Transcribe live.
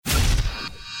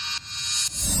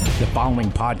The following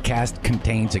podcast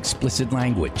contains explicit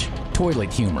language,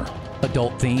 toilet humor,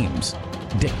 adult themes,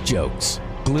 dick jokes,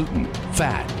 gluten,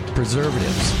 fat,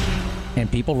 preservatives,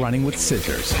 and people running with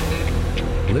scissors.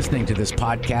 Listening to this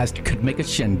podcast could make a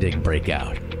shindig break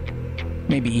out.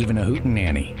 Maybe even a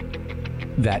hootenanny.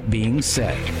 That being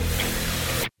said,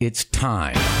 it's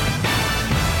time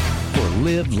for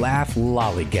Live, Laugh,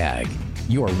 Lollygag,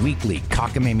 your weekly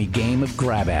cockamamie game of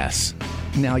grab ass.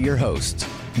 Now your hosts,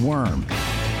 Worm.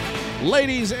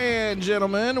 Ladies and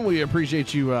gentlemen, we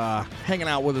appreciate you hanging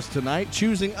out with us tonight,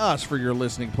 choosing us for your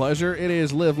listening pleasure. It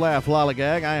is Live, Laugh,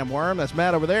 Lollygag. I am Worm. That's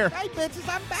Matt over there. Hey, bitches,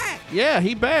 I'm back. Yeah,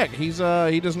 he back. He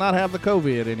does not have the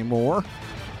COVID anymore.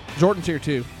 Jordan's here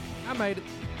too, I made it.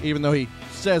 even though he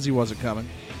says he wasn't coming.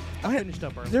 I finished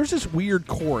up early. There's this weird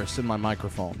chorus in my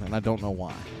microphone, and I don't know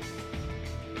why.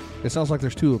 It sounds like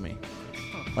there's two of me,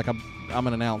 like I'm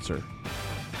an announcer.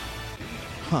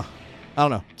 Huh. I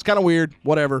don't know. It's kind of weird.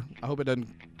 Whatever. I hope it doesn't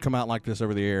come out like this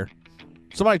over the air.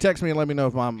 Somebody text me and let me know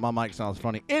if my mic sounds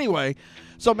funny. Anyway,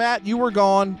 so Matt, you were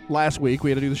gone last week. We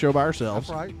had to do the show by ourselves.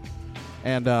 That's right.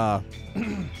 And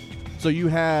so you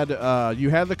had the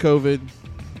COVID.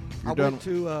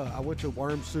 I went to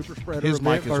Worm's Super Spreader His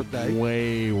mic event is birthday.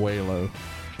 way low.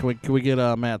 Can we get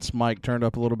Matt's mic turned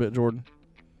up a little bit, Jordan?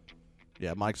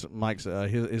 Yeah, his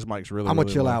mic's really. I'm gonna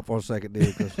really chill low. out for a second,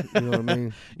 dude. 'Cause you know what I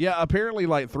mean. Yeah, apparently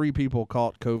like 3 people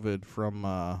caught COVID from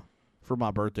my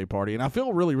birthday party, and I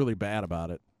feel really bad about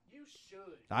it. You should.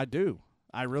 I do.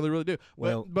 I really do.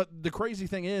 Well- but the crazy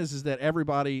thing is that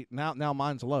everybody now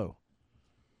mine's low.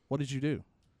 What did you do?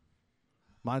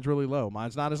 Mine's really low.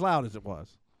 Mine's not as loud as it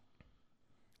was.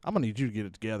 I'm gonna need you to get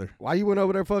it together. Why you went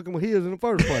over there fucking with his in the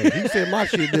first place? He said my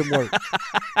shit didn't work.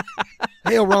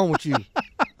 Hell wrong with you?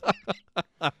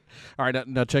 All right,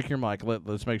 now check your mic.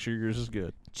 Let's make sure yours is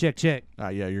good. Check. Yeah,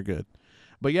 you're good.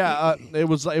 But yeah, it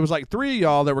was like 3 of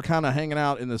y'all that were kind of hanging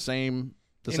out in the same In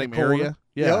the same corner. area.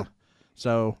 Yeah. Yeah.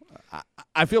 So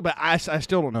I feel bad. I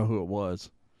still don't know who it was.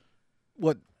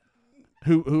 What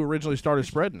Who originally started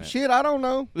spreading it? shit? I don't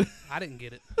know. I didn't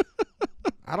get it.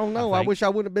 I don't know. I think. wish I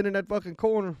wouldn't have been in that fucking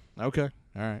corner. Okay.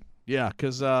 All right. Yeah,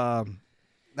 because That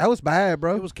was bad,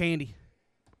 bro. It was candy.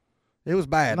 It was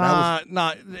bad.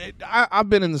 I've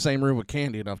been in the same room with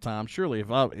Candy enough times. Surely,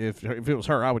 if it was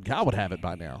her, I would have it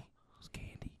by now. It was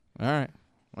candy. All right.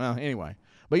 Well, anyway,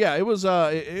 but yeah, it was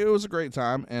a great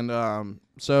time, and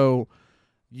so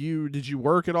did you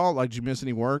work at all? Like, did you miss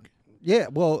any work? Yeah,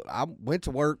 well, I went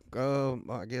to work.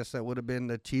 I guess that would have been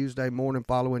the Tuesday morning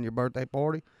following your birthday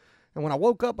party. And when I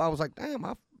woke up, I was like, damn,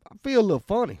 I feel a little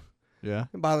funny. Yeah.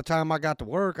 And by the time I got to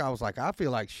work, I was like, I feel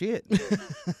like shit.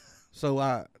 So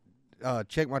I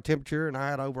checked my temperature, and I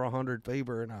had over 100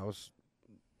 fever, and I was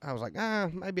like,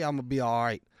 maybe I'm going to be all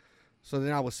right. So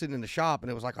then I was sitting in the shop, and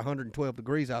it was like 112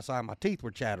 degrees outside. My teeth were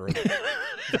chattering.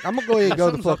 Like, I'm going to go ahead and go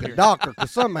to the Something's up fucking here. doctor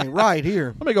because something ain't right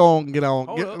here. Let me go on and get on.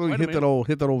 Hold up, Let me wait a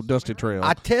hit that old dusty trail.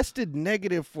 I tested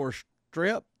negative for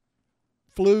strep,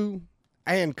 flu,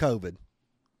 and COVID.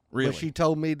 really? But she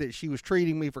told me that she was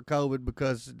treating me for COVID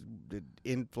because of the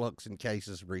influx in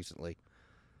cases recently.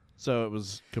 So it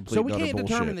was complete. So we utter can't bullshit.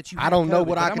 determine that you. I had don't know COVID,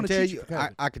 what but I I'm can gonna tell cheat you. for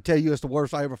COVID. I could tell you it's the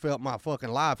worst I ever felt in my fucking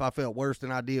life. I felt worse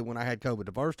than I did when I had COVID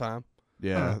the first time.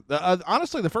 Yeah.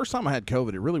 Honestly, the first time I had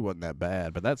COVID, it really wasn't that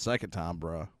bad. But that second time,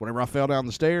 bro, whenever I fell down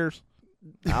the stairs,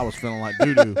 I was feeling like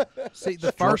doo doo. See,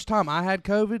 the first time I had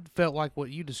COVID felt like what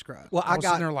you described. Well, I was got-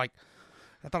 sitting there like,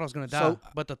 I thought I was going to die. So-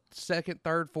 but the second,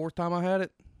 third, fourth time I had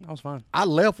it, I was fine. I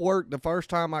left work the first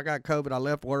time I got COVID. I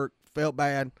left work, felt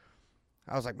bad.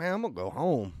 I was like, man, I'm gonna go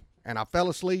home, and I fell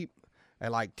asleep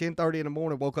at like 10:30 in the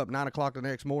morning. Woke up 9 o'clock the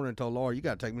next morning and told Laura, "You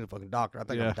got to take me to the fucking doctor. I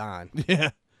think Yeah. I'm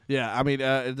dying." Yeah. I mean,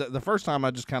 the first time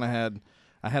I just kind of had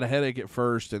a headache at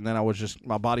first, and then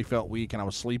my body felt weak, and I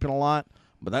was sleeping a lot.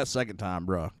 But that second time,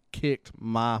 bro, kicked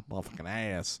my motherfucking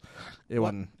ass. It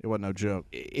wasn't no joke.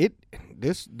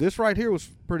 This right here was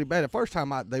pretty bad. The first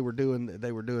time they were doing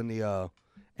the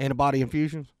antibody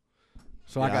infusions.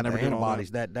 So Yeah, I I got never the did all that.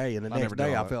 antibodies that day, and the I never next did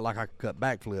day all I that. felt like I could cut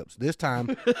backflips. This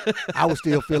time I was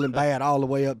still feeling bad all the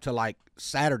way up to like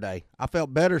Saturday. I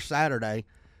felt better Saturday,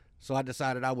 so I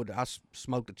decided I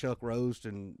smoked a Chuck roast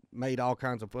and made all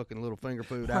kinds of fucking little finger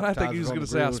food I think appetizers he was on going the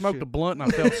to say I grill and smoked shit. a blunt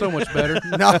and I felt so much better.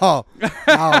 No,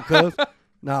 cuz.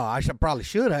 No, I probably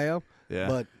should have. Yeah.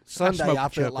 But Sunday smoked I a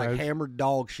felt Chuck like roast. hammered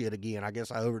dog shit again. I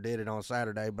guess I overdid it on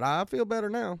Saturday, but I feel better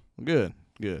now. Good.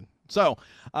 So,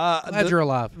 Glad you're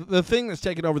alive. the thing that's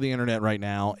taking over the internet right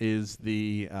now is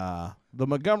the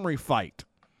Montgomery fight.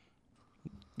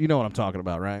 You know what I'm talking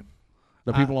about, right?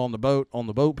 The people on the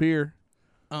boat pier.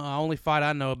 Only fight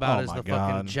I know about Oh is my the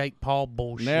God. fucking Jake Paul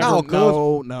bullshit. Never,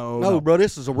 No, no, bro,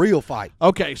 this is a real fight.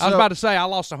 Okay, so I was about to say I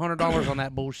lost $100 on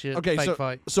that bullshit okay, fake so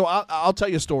fight. so I'll tell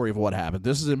you a story of what happened.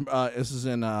 This is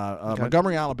in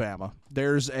Montgomery, Alabama.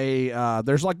 There's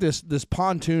there's like this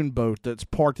pontoon boat that's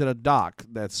parked at a dock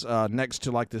that's next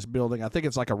to like this building. I think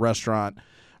it's like a restaurant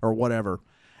or whatever.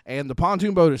 And the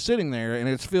pontoon boat is sitting there, and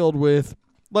it's filled with,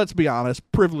 let's be honest,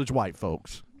 privileged white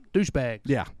folks. Douchebags.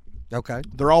 Yeah, Okay.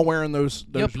 they're all wearing those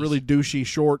Yuppies. really douchey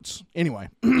shorts. Anyway,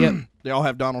 Yep. they all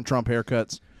have Donald Trump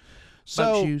haircuts. Boat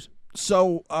So shoes.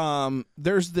 So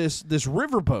there's this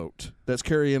riverboat that's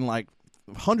carrying like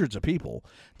hundreds of people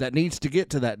that needs to get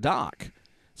to that dock.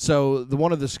 So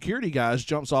one of the security guys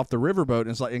jumps off the riverboat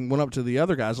and went up to the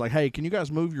other guys like, "Hey, can you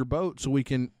guys move your boat so we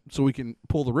can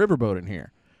pull the riverboat in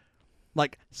here?"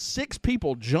 Like 6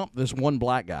 people jumped this one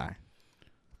black guy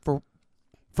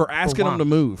for asking why? him to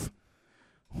move.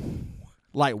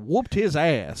 Like whooped his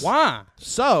ass. Why?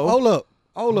 So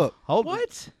Hold up.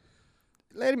 What?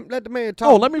 Let the man talk.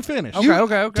 Oh, let me finish.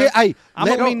 Okay. Hey, I'm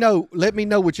let gonna me know. Let me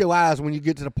know with your eyes when you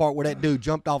get to the part where that dude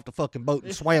jumped off the fucking boat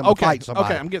and swam to fight somebody.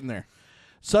 Okay, I'm getting there.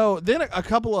 So then a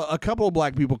couple of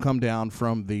black people come down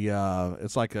from the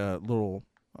it's like a little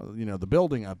the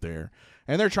building up there,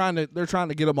 and they're trying to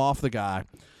get him off the guy.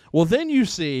 Well, then you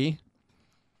see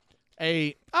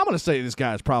I'm going to say this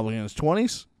guy is probably in his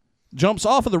 20s, jumps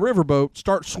off of the riverboat,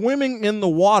 starts swimming in the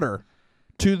water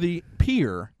to the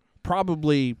pier,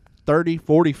 probably 30,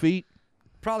 40 feet.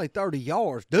 Probably 30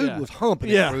 yards. Dude Yeah. was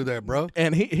humping Yeah. it through there, bro.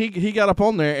 And he got up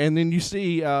on there, and then you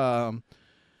see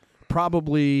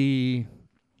probably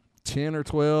 10 or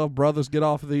 12 brothers get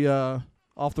off the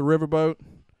riverboat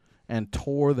and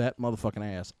tore that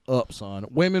motherfucking ass up, son.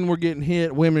 Women were getting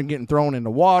hit, women getting thrown in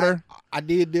the water. I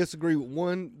did disagree with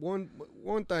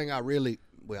one thing.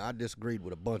 I disagreed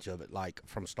with a bunch of it, like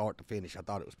from start to finish. I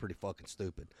thought it was pretty fucking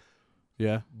stupid.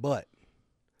 Yeah. But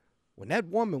when that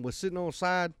woman was sitting on the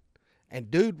side and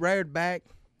dude reared back,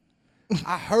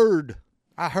 I heard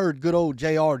good old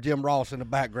JR Jim Ross in the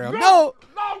background. No,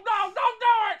 don't do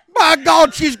it. My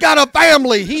God, she's got a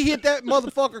family. He hit that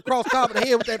motherfucker across the top of the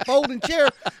head with that folding chair.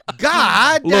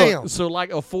 God damn. Look, so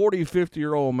like a 40,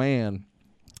 50-year-old man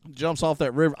jumps off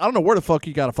that river. I don't know where the fuck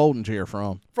he got a folding chair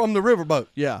from. From the riverboat.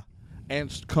 Yeah.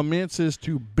 And commences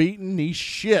to beating the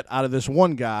shit out of this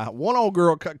one guy. One old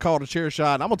girl called a chair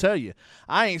shot. And I'm going to tell you,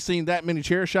 I ain't seen that many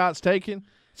chair shots taken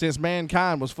since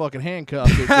Mankind was fucking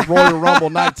handcuffed at the Royal Rumble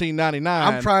 1999.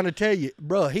 I'm trying to tell you,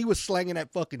 bro, he was slinging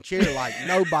that fucking chair like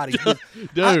nobody.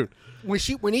 Dude.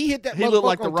 When he hit that He motherfucker looked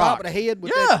like on The top Rock. of the head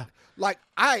with Yeah. that, like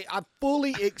I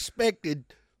fully expected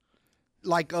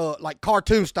like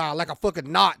cartoon style, like a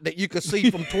fucking knot that you could see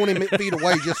from 20 feet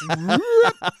away. Just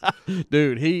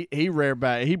Dude, he reared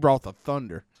back. He brought the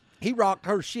thunder. he rocked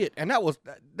her shit, and that was.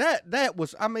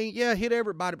 I mean, yeah, hit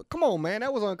everybody, but come on, man,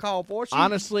 that was uncalled for.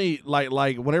 Honestly,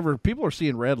 like whenever people are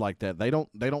seeing red like that, they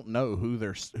don't know who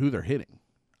they're hitting.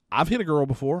 I've hit a girl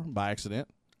before by accident.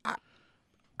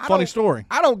 Funny story.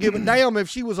 I don't give a damn if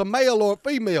she was a male or a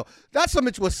female. That some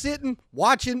bitch was sitting,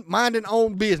 watching, minding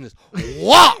own business.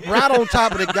 Whop! Right on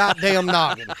top of the goddamn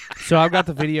noggin. So I've got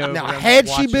the video. Now, that I'm had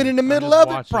she watching. been in the I'm middle just of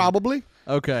it, watching. probably.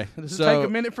 Okay. Does it so, take a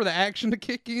minute for the action to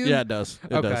kick in? Yeah, it does.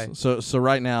 It Okay. does. So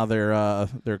right now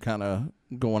they're kind of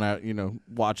going out,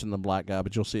 watching the black guy,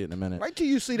 but you'll see it in a minute. Wait till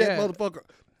you see that Yeah. motherfucker.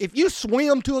 If you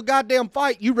swim to a goddamn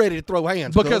fight, you ready to throw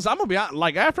hands. Because cuz. I'm gonna be honest,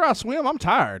 like after I swim, I'm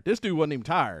tired. This dude wasn't even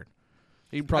tired.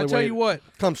 He probably I tell weighed- you what,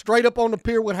 Come straight up on the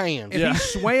pier with hands. if Yeah. he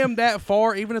swam that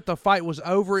far, even if the fight was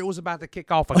over, it was about to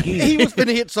kick off again. He was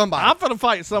finna hit somebody. I'm gonna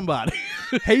fight somebody.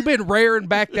 He been rearing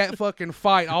back that fucking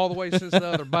fight all the way since the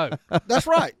other boat. That's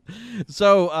right.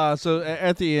 So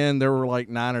at the end, there were like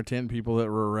 9 or 10 people that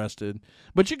were arrested.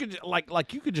 But you could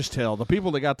you could just tell the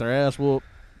people that got their ass whooped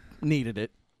needed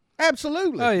it.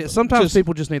 Absolutely. Oh yeah, sometimes Just-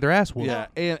 people just need their ass whooped.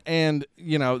 Yeah, and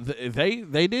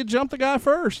they did jump the guy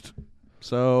first.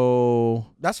 So,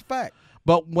 That's a fact.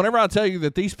 but whenever I tell you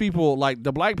that these people, like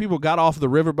the black people, got off the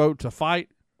riverboat to fight,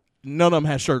 none of them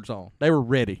had shirts on. They were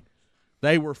ready.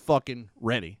 They were fucking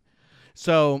ready.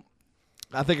 So,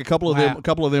 I think a couple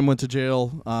of them went to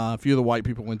jail. A few of the white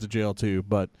people went to jail too.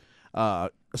 But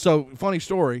so funny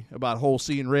story about whole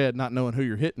seeing red, not knowing who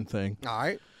you're hitting thing. All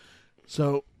right.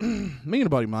 So, me and a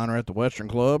buddy of mine are at the Western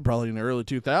Club, probably in the early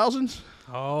 2000s.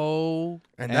 Oh,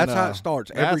 And that's how it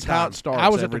starts every That's time. how it starts. I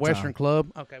was at the every Western time.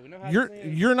 Club. Okay, we know how.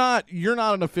 You're not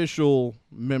an official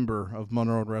member of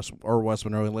Monroe or West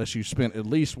Monroe unless you spent at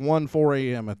least 4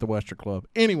 a.m. at the Western Club.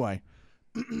 Anyway,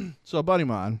 so a buddy of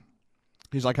mine,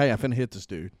 he's like, "Hey, I finna hit this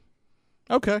dude."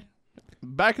 Okay,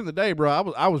 back in the day,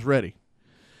 bro, I was ready.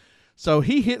 So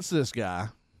he hits this guy.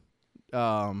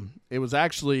 it was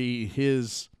actually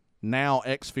his now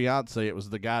ex-fiance. It was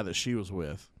the guy that she was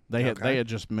with. They had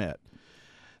just met.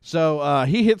 So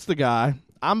he hits the guy.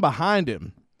 I'm behind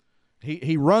him.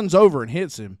 He runs over and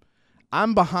hits him.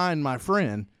 I'm behind my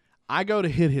friend. I go to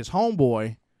hit his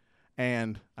homeboy,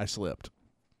 and I slipped.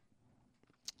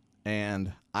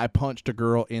 And I punched a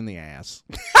girl in the ass.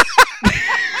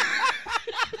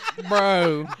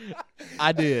 Bro.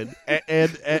 I did,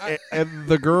 and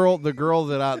the girl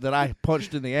that I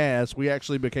punched in the ass, we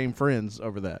actually became friends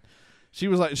over that. She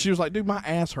was like, dude, my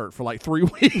ass hurt for like 3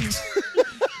 weeks.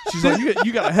 She's like,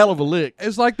 you got a hell of a lick.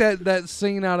 It's like that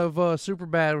scene out of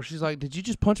Superbad where she's like, "Did you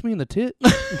just punch me in the tit?"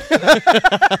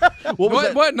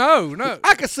 What? No.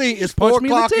 I can see it's punch 4 me in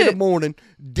the o'clock in the tit. morning,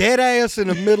 dead ass in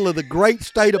the middle of the great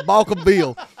state of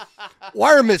Balkanville.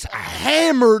 Worm is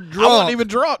hammered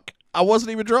drunk. I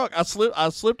wasn't even drunk. I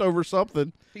slipped over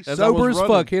something. He's as I sober was as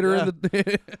running. fuck. Hit her in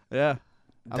the. Yeah.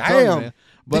 I'm telling you, Damn. man.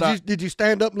 But Did you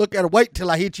stand up and look at her? Wait till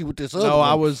I hit you with this other no, one.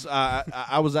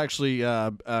 I was actually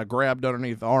grabbed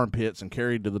underneath the armpits and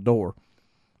carried to the door.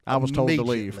 I was told to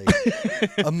leave.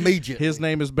 Immediately. His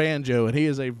name is Banjo, and he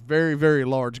is a very, very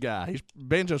large guy.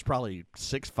 Banjo's probably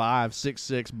 6'5",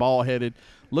 6'6", ball-headed.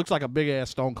 Looks like a big-ass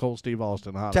Stone Cold Steve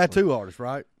Austin, honestly. Tattoo artist,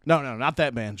 right? No, not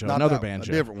that Banjo. Not Another that one,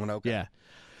 Banjo. A different one, okay. Yeah.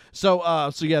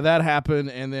 So yeah, that happened,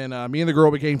 and then me and the girl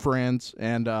became friends,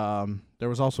 and there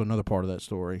was also another part of that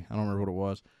story. I don't remember what it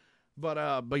was.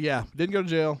 But yeah, didn't go to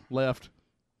jail, left,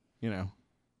 you know.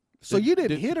 So you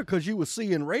didn't hit her because you was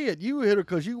seeing red. You hit her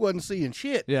because you wasn't seeing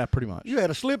shit. Yeah, pretty much. You had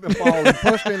a slip and fall and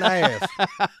punched her in the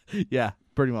ass. Yeah,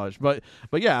 pretty much. But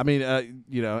yeah, I mean,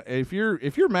 you know, if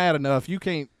you're mad enough, you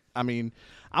can't. I mean,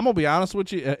 I'm gonna be honest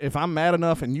with you. If I'm mad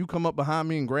enough and you come up behind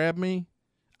me and grab me,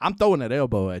 I'm throwing that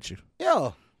elbow at you.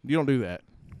 Yeah. You don't do that.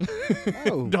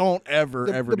 No. Don't ever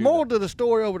The do moral that. to the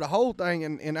story over the whole thing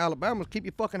in Alabama is keep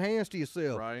your fucking hands to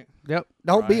yourself. Right. Yep.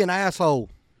 Don't be Right. an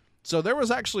asshole. So there was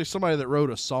actually somebody that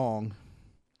wrote a song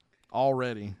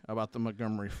already about the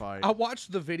Montgomery fight. I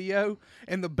watched the video,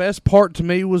 and the best part to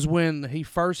me was when he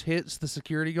first hits the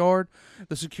security guard.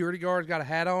 The security guard's got a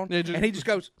hat on, Yeah, and he just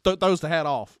goes, throws the hat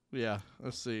off. Yeah.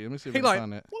 Let's see. Let me see if He I can like,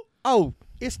 find it. Oh,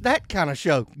 it's that kind of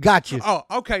show. Got you. "Oh,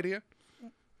 okay, dear."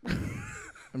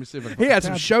 Let me see if I can He had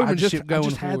some God, showmanship I going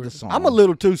just had for the it. song. I'm a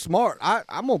little too smart.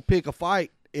 I'm going to pick a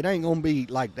fight. It ain't going to be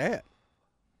like that.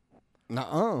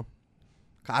 Nuh-uh.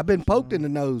 I've been poked in the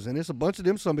nose, and it's a bunch of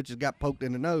them some bitches got poked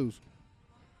in the nose.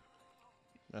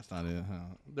 That's not it. Huh?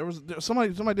 There was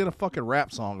somebody did a fucking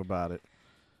rap song about it.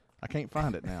 I can't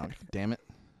find it now. Damn it.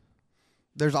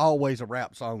 There's always a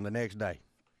rap song the next day.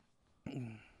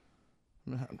 I'm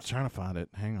trying to find it.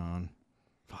 Hang on.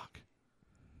 Fuck.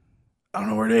 I don't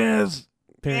know where it is.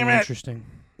 Very Damn it. interesting.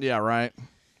 Yeah, right.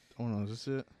 Hold on, is this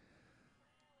it?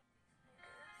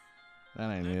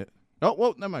 That ain't it. Oh,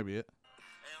 well, that might be it.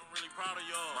 I'm really proud of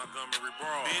y'all. Montgomery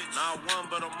Brawl. Bitch. Not one,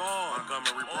 but them all.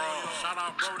 Montgomery Brawl. Shout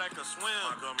out bro that can swim.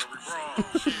 Montgomery Brawl.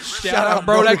 Shout out,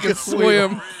 bro, that can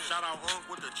swim. Shout out Unc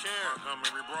with the chair.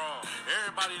 Montgomery Brawl.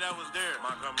 Everybody that was there.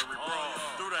 Montgomery Brawl.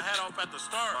 Threw the hat off at the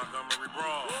start. Montgomery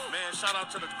Brawl. Man, shout out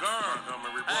to the girl.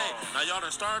 Montgomery Brawl. Hey, now y'all done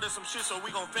started some shit, so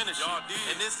we gon' finish. Y'all did.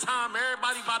 And this time,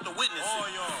 everybody about to witness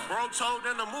it. Y'all. Bro told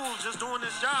them to move, just doing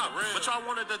his job. But y'all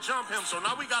wanted to jump him, so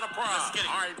now we got a prize. Let's get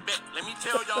it. All right, bet. Let me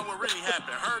tell y'all what really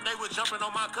happened. Heard they was jumping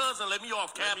on my cousin. Let me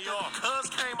off, Captain. Cuz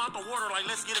came out the water like,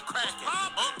 let's get it cracking.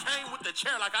 Unc came with the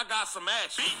chair like I got some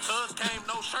action. Cuz came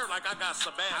no shirt like I got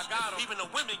Sebastian. I got him. Even the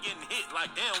women getting hit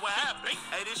like, damn, what happened?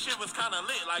 Hey, this shit was kind of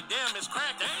lit. Like, damn, it's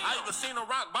cracking. I even seen a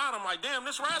rock bottom. Like, damn,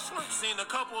 this wrestling. Seen a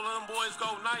couple of them boys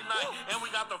go night-night. And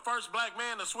we got the first black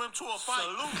man to swim to a fight.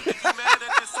 Salute. If you mad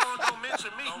at this song, don't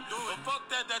mention me. Don't do it. But fuck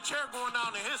that. That chair going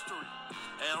down in history.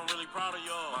 Hey, I'm really proud of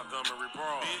y'all. Montgomery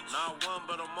Brawl. Bitch. Not one,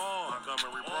 but them all.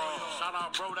 Montgomery Brawl. Shout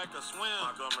out bro that can swim.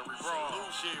 Montgomery Brawl.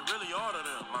 Shit, really all of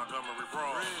them. Montgomery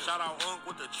Brawl. Shout out Unc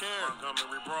with the chair.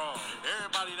 Montgomery Brawl.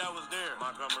 Everybody that was there.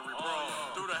 Montgomery Brawl.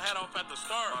 Threw the hat off at the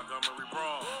start. Montgomery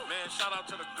Brawl. Man, shout out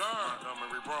to the girl.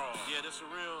 Montgomery Brawl. Yeah, this a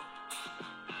real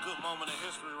good moment in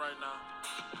history right now.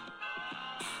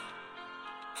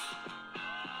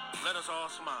 Let us all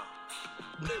smile.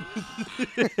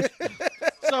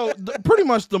 So pretty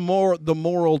much the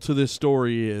moral to this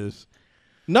story is,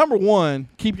 number one,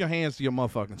 keep your hands to your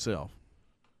motherfucking self.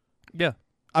 Yeah.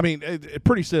 I mean,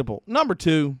 pretty simple. Number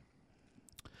two,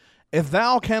 if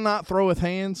thou cannot throweth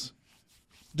hands,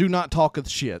 do not talketh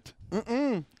shit.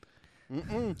 Don't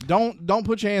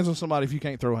put your hands on somebody if you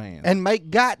can't throw hands. And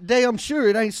make goddamn sure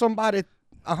it ain't somebody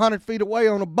 100 feet away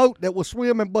on a boat that will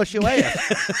swim and bust your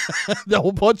ass.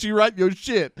 They'll punch you right in your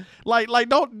shit. Like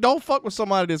don't fuck with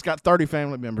somebody that's got 30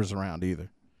 family members around either.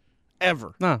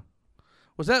 Ever. No.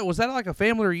 Was that like a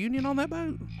family reunion on that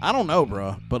boat? I don't know,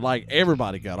 bro, but like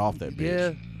everybody got off that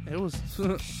bitch. Yeah, it was.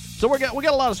 So we got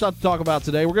a lot of stuff to talk about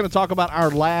today. We're going to talk about our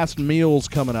last meals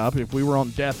coming up if we were on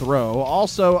death row.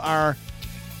 Also,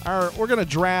 we're going to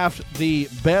draft the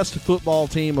best football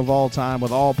team of all time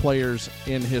with all players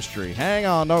in history. Hang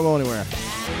on, don't go anywhere.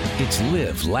 It's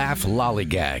Live, Laugh,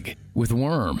 Lollygag with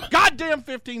Worm Goddamn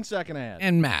 15-second ad.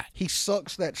 and Matt. He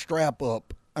sucks that strap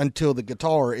up until the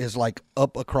guitar is like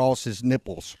up across his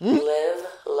nipples. Live,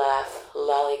 laugh,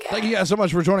 lollygag. Thank you guys so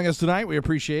much for joining us tonight. We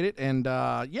appreciate it. And,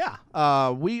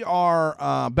 we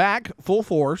are back full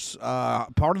force.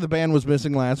 Part of the band was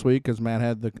missing last week because Matt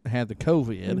had the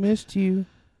COVID. missed you.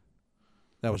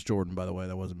 That was Jordan, by the way.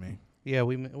 That wasn't me. Yeah,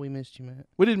 we missed you, Matt.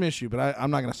 We did miss you, but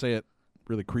I'm not going to say it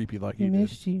really creepy like you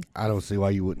did. you. I don't see why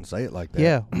you wouldn't say it like that.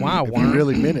 Yeah, wow. If you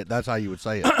really meant it, that's how you would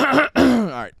say it. All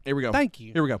right, here we go. Thank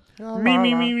you. Here we go.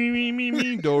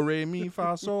 Me, do, re, mi,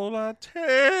 fa, sol, la, te.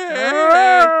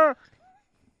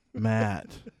 Matt,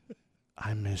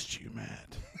 I missed you,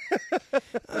 Matt.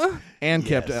 And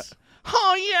kept it.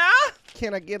 Oh, yeah?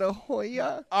 Can I get a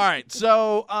Hoya? All right,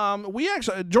 so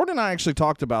Jordan and I actually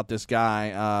talked about this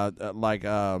guy,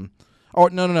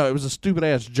 no, it was a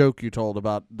stupid-ass joke you told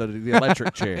about the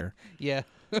electric chair. Yeah.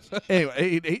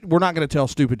 Anyway, we're not going to tell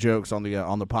stupid jokes on the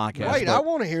podcast. Wait, but I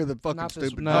want to hear the fucking Not this,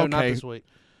 stupid. no, not Okay. this week.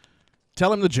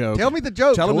 tell him the joke. Tell me the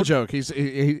joke. Tell him the Jordan. joke.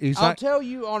 He's I'll not. tell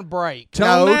you on break.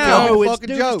 Tell him No, now. tell me No, the it's fucking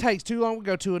dude, joke. this takes too long. We'll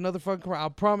go to another fucking. I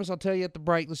promise I'll tell you at the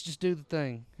break. Let's just do the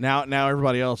thing. Now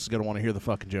everybody else is going to want to hear the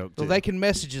fucking joke, So too. they can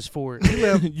message us for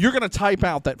it. You're going to type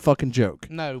out that fucking joke.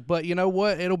 No, but you know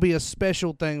what? It'll be a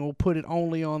special thing. We'll put it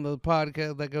only on the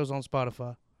podcast that goes on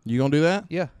Spotify. You going to do that?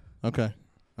 Yeah. Okay.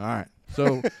 All right.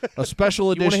 So a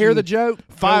special edition. You want to hear the joke?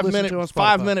 Go listen to it on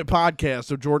Spotify. 5-minute podcast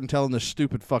of Jordan telling this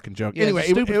stupid fucking joke. Yeah, anyway,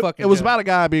 it's a stupid fucking it was joke. about a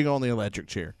guy being on the electric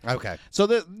chair. Okay. So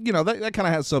that kind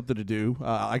of has something to do.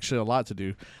 Actually, a lot to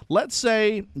do. Let's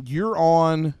say you're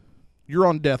on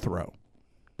death row.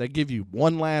 They give you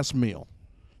one last meal.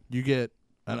 You get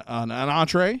an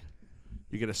entree,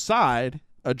 you get a side,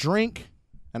 a drink,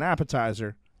 an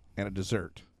appetizer, and a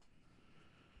dessert.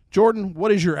 Jordan,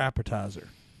 what is your appetizer?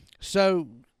 So,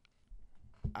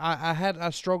 I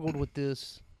struggled with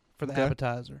this for the Okay.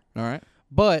 appetizer, All right.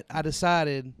 but I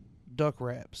decided duck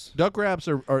wraps. Duck wraps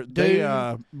are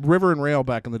River and Rail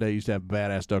back in the day used to have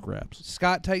badass duck wraps.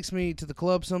 Scott takes me to the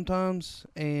club sometimes,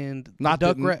 and Not the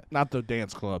duck the wrap. not the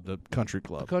dance club, the country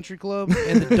club. Country club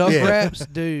and the duck Yeah. wraps,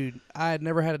 dude. I had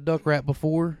never had a duck wrap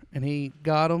before, and he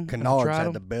got them. Canards tried had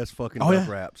 'em. the best fucking Oh, duck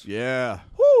yeah. wraps. Yeah.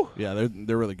 Woo. Yeah,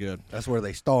 they're really good. That's where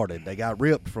they started. They got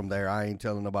ripped from there. I ain't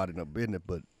telling nobody no business,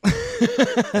 but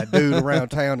that dude around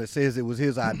town that says it was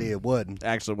his idea wasn't.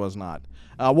 Actually, was not.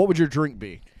 What would your drink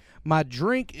be? My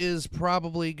drink is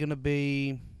probably gonna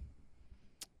be.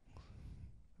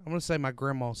 I'm gonna say my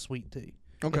grandma's sweet tea.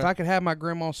 Okay. If I could have my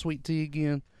grandma's sweet tea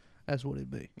again, that's what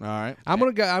it'd be. All right. I'm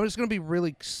gonna go. I'm just gonna be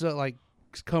really like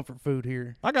comfort food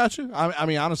here. I got you. I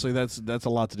mean, honestly, that's a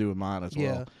lot to do with mine as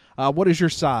Yeah. well. What is your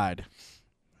side?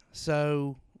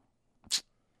 So,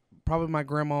 probably my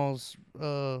grandma's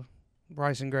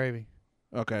rice and gravy.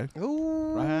 Okay.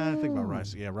 Ooh. I think about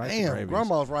rice. Yeah, rice and Damn, gravy.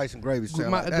 grandma's rice and gravy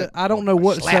sound like that. I don't know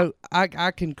what. Slap. So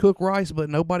I can cook rice, but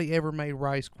nobody ever made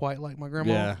rice quite like my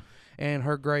grandma. Yeah. And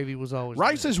her gravy was always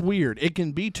Rice good. is weird. It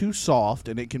can be too soft,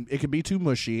 and it can be too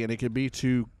mushy, and it can be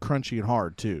too crunchy and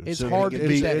hard too. It's So hard it to can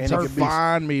do be, that It's a perfect.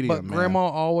 fine medium, But man. grandma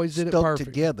always did it Stuck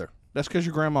perfect. together. That's because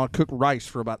your grandma cooked rice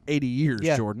for about 80 years,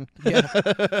 Yeah. Jordan. Yeah.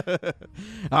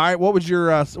 All right. What would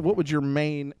your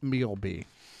main meal be?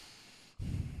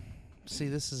 See,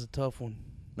 this is a tough one.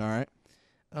 All right.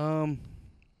 I'm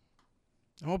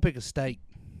gonna pick a steak.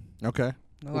 Okay. I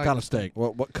What like kind a of steak?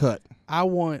 What cut? I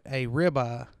want a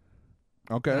ribeye,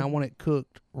 Okay. and I want it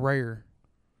cooked rare.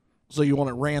 So you want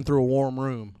it ran through a warm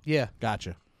room? Yeah,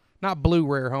 Gotcha. not blue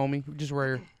rare, homie, just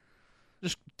rare.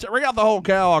 Just bring out the whole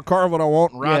cow. I'll carve what I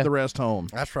want and ride Yeah. the rest home.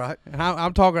 That's right. And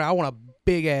I'm talking. I want a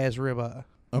big ass ribeye.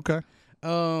 Okay.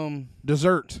 Coconut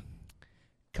Dessert.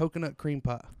 cream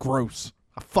pie. Gross.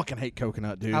 I fucking hate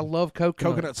coconut, dude. I love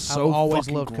coconut. Coconut's so I've always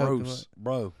fucking loved gross. coconut.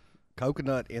 Bro,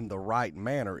 coconut in the right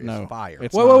manner is No. fire.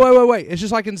 It's Wait, not. wait. It's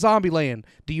just like in Zombieland.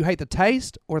 Do you hate the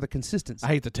taste or the consistency? I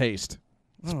hate the taste.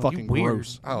 It's Oh, you fucking weird.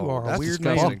 gross. You are a that's weird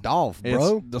disgusting. man. Fucked off,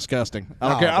 bro. It's disgusting. I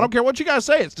don't No, care. I don't care what you guys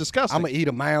say. It's disgusting. I'm going to eat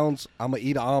a Mounds. I'm going to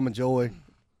eat an Almond Joy.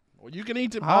 Well, you can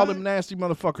eat all them nasty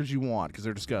motherfuckers you want because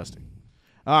they're disgusting.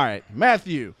 All right,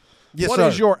 Matthew. Yes, what sir.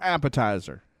 is your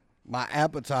appetizer? My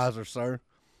appetizer, sir.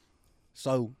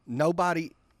 So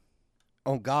nobody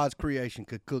on God's creation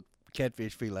could cook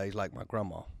catfish fillets like my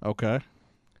grandma. Okay.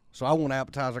 So I want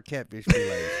appetizer catfish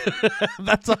fillets.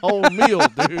 That's a whole meal,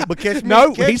 dude. But catch me,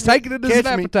 No, catch he's me, taking it as an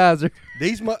catch me. appetizer.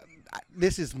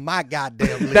 This is my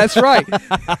goddamn list. That's right.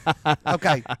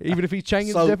 Okay. Even if he's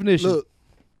changing So the definition. look,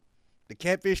 the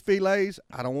catfish fillets.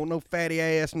 I don't want no fatty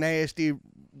ass, nasty.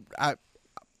 I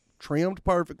trimmed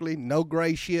perfectly, no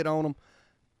gray shit on them.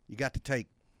 You got to take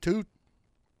two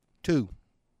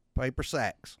paper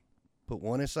sacks, put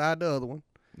one inside the other one.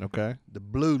 Okay. The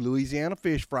blue Louisiana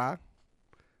fish fry.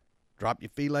 Drop your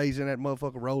fillets in that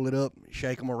motherfucker, roll it up,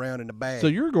 shake them around in the bag. So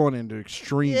you're going into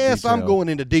extreme yes, detail. I'm going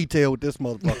into detail with this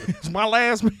motherfucker. It's my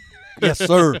last meal. Yes,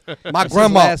 sir. My his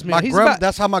grandma, last meal. He's about-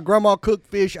 that's how my grandma cooked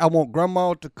fish. I want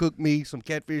grandma to cook me some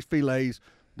catfish fillets.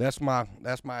 That's my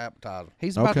appetizer.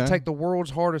 He's about to Okay. take the world's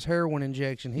hardest heroin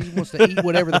injection. He wants to eat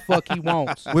whatever the fuck he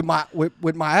wants. With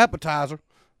my appetizer,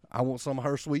 I want some of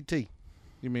her sweet tea.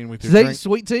 You mean with your See, drink?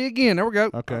 sweet tea again. There we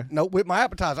go. Okay. No, with my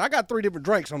appetizer. I got 3 different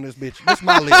drinks on this bitch. This is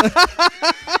my list.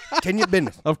 10-year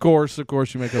business. Of course,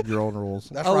 you make up your own rules.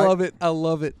 That's I right. love it. I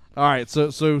love it. All right, so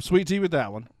sweet tea with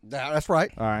that one. That's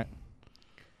right. All right.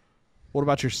 What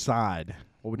about your side?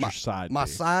 What would your side My be?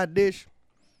 side dish,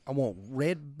 I want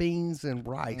red beans and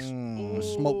rice with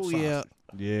smoked sausage yeah.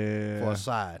 Yeah. for a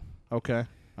side. Okay.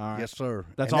 All right. Yes, sir.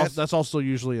 That's And all. That's also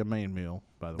usually a main meal,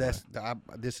 by the way.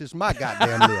 This is my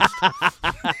goddamn list.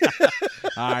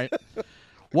 All right.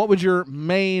 What would your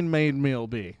main meal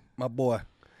be? My boy,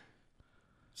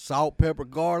 salt, pepper,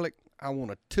 garlic. I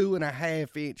want a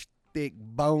 2.5-inch thick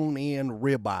bone-in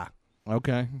ribeye.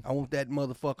 Okay. I want that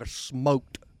motherfucker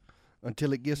smoked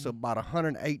until it gets about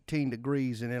 118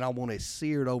 degrees, and then I want it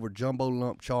seared over jumbo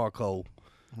lump charcoal.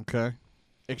 Okay.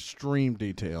 Extreme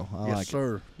detail. I Yes, like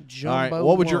sir. it. Jumbo All right.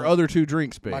 What would your lump. other 2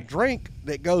 drinks be? My drink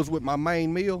that goes with my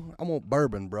main meal, I want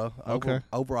bourbon, bro. Okay.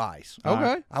 Over ice.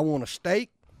 Okay. I want a steak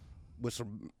with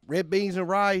some red beans and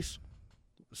rice,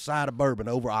 a side of bourbon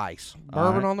over ice.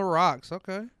 Bourbon right. on the rocks.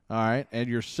 Okay. All right. And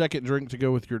your second drink to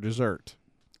go with your dessert.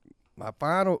 My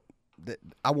final,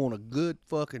 I want a good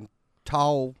fucking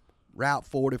tall Route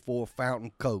 44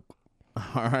 fountain Coke All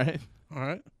right. All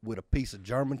right. with a piece of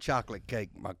German chocolate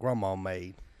cake my grandma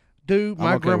made. Dude, I'm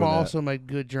my okay grandma with that. also made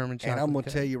good German chocolate. And I'm gonna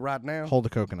cake. tell you right now, Hold the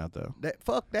coconut though. that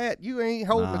fuck that. You ain't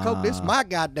holding the Coke. This is my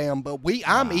goddamn. But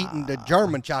I'm eating the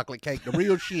German chocolate cake, the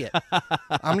real shit.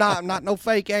 I'm not no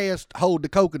fake ass hold the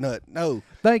coconut. No.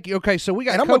 Thank you. Okay, so we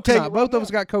got And I'm gonna tell coconut. you right Both of now.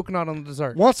 us got coconut on the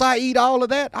dessert. Once I eat all of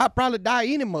that, I'll probably die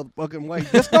any motherfucking way.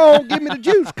 Just go on, give me the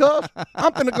juice, cuz.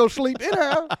 I'm finna go sleep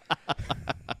anyhow.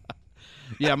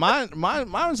 Yeah, mine's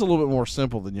a little bit more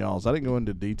simple than y'all's. I didn't go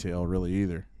into detail really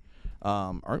either.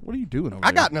 All right, what are you doing over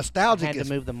I got there? nostalgic Had to as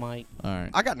move the mic All right.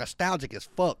 I got nostalgic as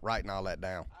fuck writing all that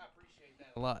down.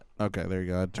 a lot. Okay, there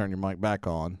you go. I'd turn your mic back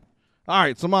on. All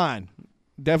right, so mine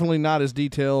definitely not as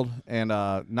detailed and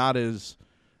not as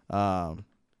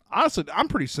honestly. I'm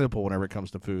pretty simple whenever it comes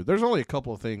to food. There's only a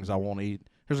couple of things I won't eat.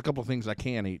 There's a couple of things I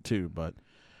can eat too, but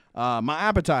my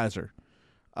appetizer.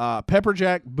 Pepper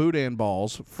jack boudin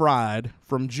balls fried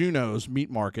from Juno's Meat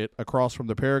Market across from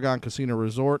the Paragon Casino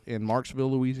Resort in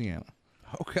Marksville, Louisiana.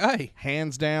 Okay.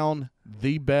 Hands down,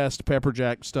 the best pepper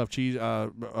jack stuffed cheese,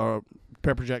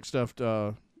 pepper jack stuffed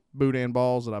boudin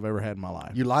balls that I've ever had in my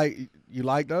life. You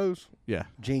like those? Yeah,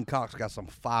 Gene Cox got some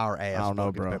fire ass. I don't know,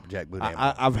 fucking bro. Pepper Jack boudin.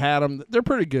 I've had them. They're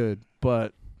pretty good,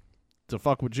 but to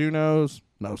fuck with Juno's,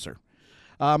 no sir.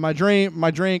 My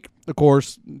drink, of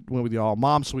course, went with y'all.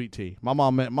 Mom's sweet tea. My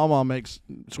mom makes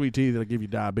sweet tea that'll give you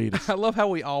diabetes. I love how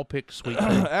we all picked sweet tea.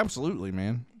 Absolutely,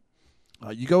 man.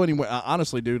 You go anywhere.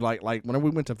 Honestly, dude, like whenever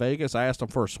we went to Vegas, I asked them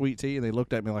for a sweet tea, and they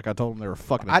looked at me like I told them they were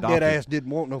fucking I adopted. dead ass didn't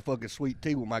want no fucking sweet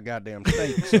tea with my goddamn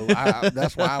steak, so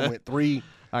that's why I went 3.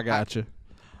 I got you.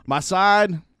 My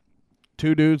side,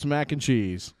 2 dudes mac and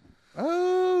cheese.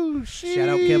 Oh shit! Shout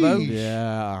out Kevo.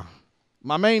 Yeah.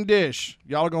 My main dish,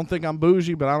 y'all are going to think I'm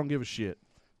bougie, but I don't give a shit.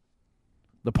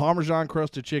 The Parmesan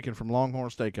crusted chicken from Longhorn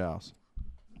Steakhouse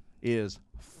is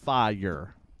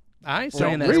fire. I ain't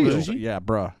saying that's Real. bougie. Yeah,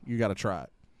 bruh. You got to try it.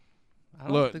 I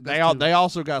don't Look, think they that's too- they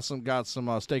also got some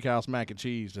steakhouse mac and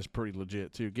cheese that's pretty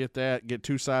legit too. Get that. Get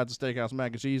 2 sides of steakhouse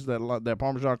mac and cheese, that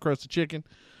Parmesan crusted chicken.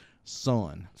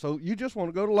 Son. So you just want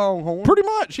to go to Longhorn? Pretty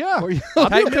much, yeah. Or you- I'll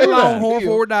be Take okay me to with that. Longhorn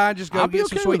before we die and just go I'll be get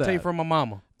some okay sweet with tea that. from my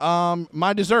mama.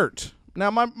 My dessert. Now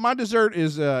my dessert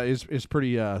is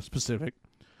pretty specific.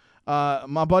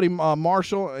 My buddy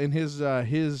Marshall and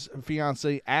his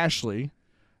fiance Ashley,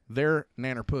 their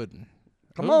nanner pudding,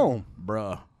 Come on.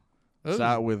 bruh. Ooh. It's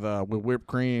out with whipped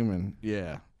cream and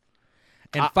yeah.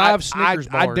 And 5 Snickers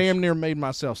I bars. damn near made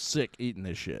myself sick eating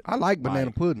this shit. I like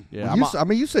banana pudding. Yeah,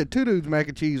 Well, you said 2 dudes mac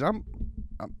and cheese.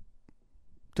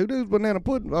 Two Dudes banana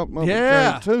pudding.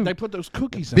 Yeah, too. they put those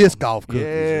cookies in Biscoff cookies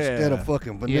Yeah. instead of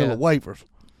fucking vanilla Yeah. wafers.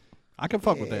 I can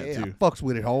fuck with that Yeah, too. fucks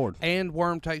with it hard. And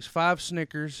Worm takes 5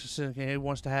 Snickers. So he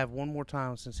wants to have one more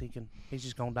time since he's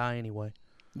just gonna die anyway.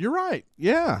 You're right.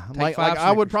 Yeah, Take like 5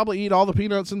 I would Snickers. probably eat all the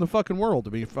peanuts in the fucking world,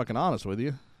 to be fucking honest with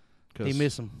you. 'Cause- He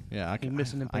miss them. Yeah, He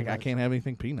missing them I peanuts. can't have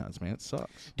anything peanuts, man. It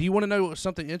sucks. Do you want to know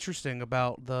something interesting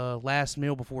about the last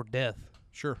meal before death?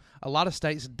 Sure. A lot of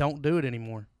states don't do it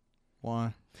anymore.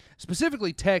 Why?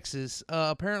 Specifically Texas.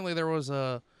 Apparently there was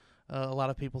a lot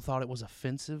of people thought it was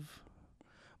offensive,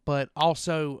 but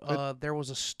also there was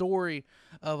a story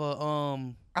of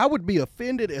a I would be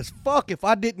offended as fuck if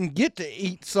I didn't get to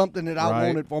eat something that I Right.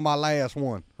 wanted for my last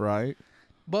one. Right.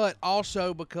 but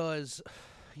also because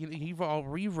you've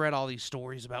read all these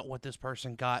stories about what this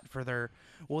person got for their.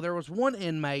 Well, there was one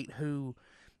inmate who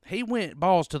he went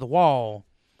balls to the wall.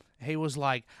 He was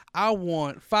like, "I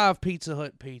want 5 Pizza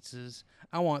Hut pizzas.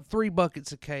 I want 3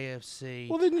 buckets of KFC.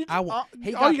 Well, then I want."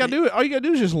 all you gotta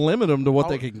do is just limit them to what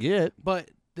they can get. But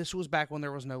this was back when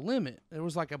there was no limit. It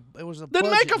was a Then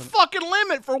budget make a limit. fucking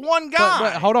limit for one guy.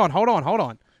 But hold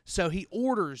on. So he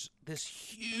orders this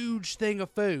huge thing of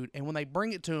food, and when they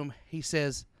bring it to him, he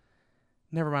says,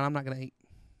 "Never mind, I'm not gonna eat."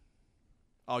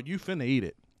 Oh, you finna eat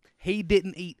it. He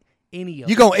didn't eat any of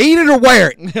You it. gonna eat it or wear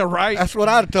it? Yeah, right. That's what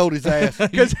I'd have told his ass.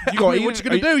 Because You gonna eat what it? you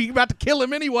gonna do? You about to kill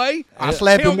him anyway? I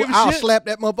slap He don't him. give a I'll shit. slap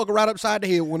that motherfucker right upside the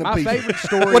head with a My pizza. favorite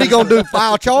story. What he gonna do?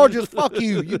 File charges? Fuck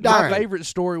you. You My dying. favorite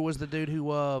story was the dude who,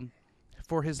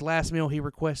 for his last meal, he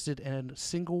requested a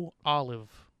single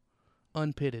olive,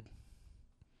 unpitted.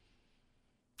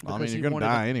 I mean, Because you're he gonna wanted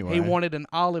die anyway. He wanted an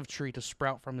olive tree to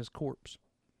sprout from his corpse.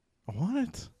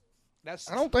 What? That's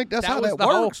I don't think that's That how was that the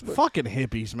whole- works. but- Fucking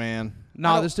hippies, man.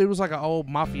 Nah, this dude was like an old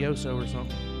mafioso or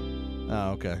something.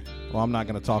 Oh, okay. Well, I'm not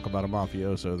going to talk about a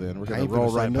mafioso then. We're I going to ain't roll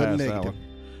finna say right nothing past that negative.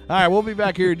 one. All right, we'll be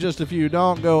back here in just a few.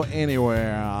 Don't go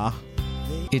anywhere.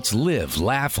 It's Live,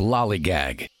 Laugh,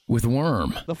 Lollygag with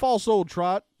Worm The false old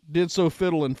trot did so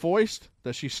fiddle and foist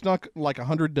that she snuck like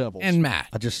 100 devils. and Matt.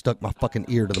 I just stuck my fucking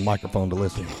ear to the microphone to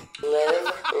listen.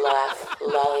 Live, laugh,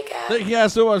 lollygag. Thank you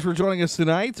guys so much for joining us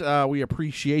tonight. We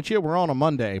appreciate you. We're on a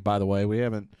Monday, by the way. We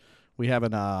haven't. If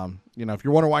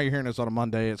you're wondering why you're hearing us on a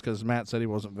Monday, it's because Matt said he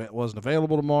wasn't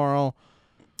available tomorrow.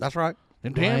 That's right.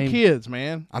 Them damn Lame. kids,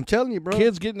 man. I'm telling you, bro.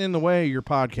 Kids getting in the way of your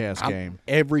podcast game.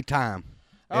 Every time.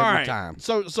 All Every right. time.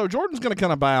 So Jordan's going to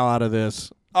kind of bow out of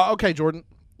this. Okay, Jordan,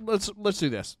 let's do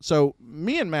this. So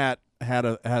me and Matt had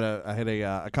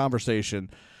a conversation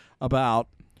about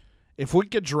if we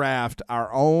could draft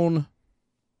our own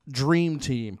dream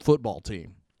team, football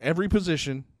team, every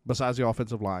position besides the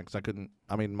offensive line, because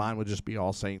mine would just be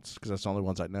all Saints because that's the only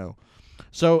ones I know.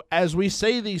 So as we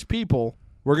say these people,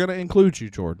 we're going to include you,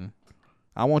 Jordan.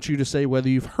 I want you to say whether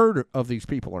you've heard of these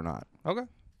people or not, Okay.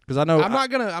 because I know I'm not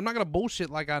gonna bullshit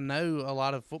like I know a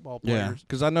lot of football Yeah, players.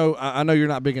 because I know you're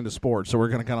not big into sports, so we're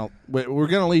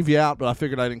gonna leave you out. But I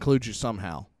figured I'd include you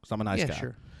somehow because I'm a nice Yeah, guy.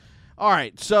 sure. All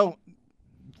right, so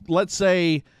let's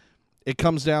say it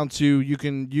comes down to you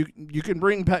can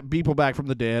bring people back from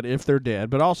the dead if they're dead,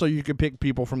 but also you can pick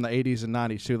people from the 80s and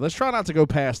 90s too. Let's try not to go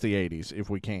past the 80s if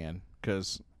we can,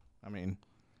 because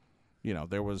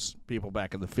there was people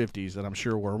back in the 50s that I'm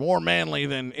sure were more manly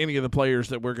than any of the players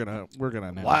that we're gonna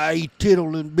announce. Why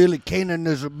Tittle and Billy Cannon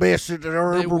is the best that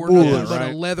there They ever were nothing was. but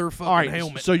right. a leather fucking All right,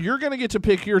 helmet. so you're going to get to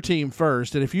pick your team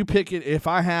first, and if you pick it, if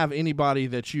I have anybody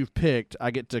that you've picked,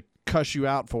 I get to cuss you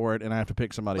out for it, and I have to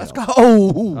pick somebody Let's else.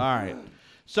 go. All right.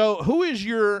 So who is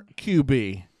your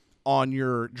QB on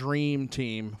your dream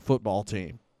team football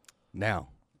team? Now,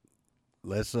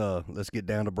 let's get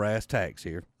down to brass tacks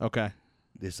here. Okay.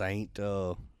 This ain't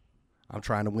I'm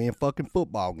trying to win fucking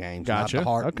football games. Gotcha.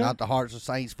 Not the hearts of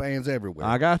Saints fans everywhere.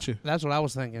 I got you. That's what I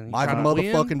was thinking. You Michael trying to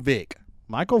win? motherfucking Vick.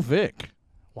 Michael Vick.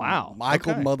 Wow.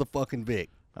 Michael Okay. motherfucking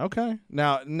Vick. Okay.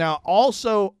 Now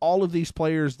also all of these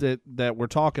players that we're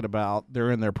talking about, they're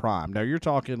in their prime. Now you're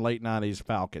talking late 90s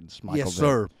Falcons, Michael Yes, Vick.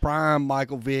 sir. Prime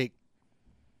Michael Vick.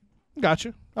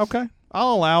 Gotcha. Okay.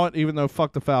 I'll allow it, even though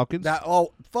fuck the Falcons.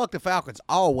 Fuck the Falcons.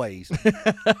 Always.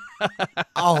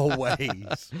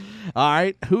 Always. All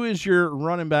right. Who is your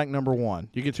running back number one?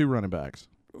 You get 2 running backs.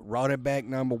 Running back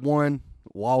number 1,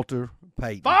 Walter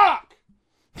Payton. Fuck!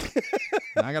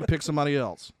 Now I got to pick somebody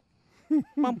else.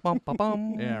 Bum, bum, bum,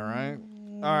 bum. Yeah, right.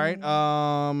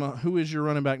 All right. Who is your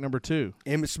running back number 2?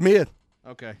 Emmett Smith.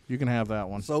 Okay, you can have that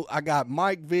one. So I got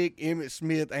Mike Vick, Emmett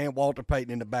Smith, and Walter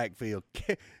Payton in the backfield.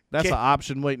 That's an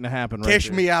option waiting to happen. Right Catch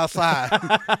there. me outside,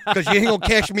 because you ain't gonna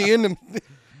catch me in them.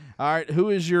 All right. Who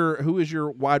is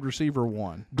your wide receiver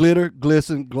 1? Glitter,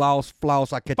 glisten, gloss,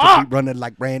 floss. I catch Fuck! you running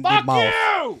like Randy Fuck Moss.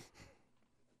 you!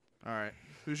 All right.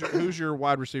 Who's your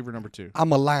wide receiver number 2? I'm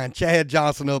going to line Chad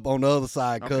Johnson up on the other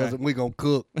side, Okay. cuz, and we going to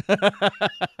cook.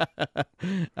 All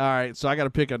right, so I got to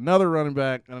pick another running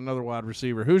back and another wide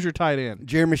receiver. Who's your tight end?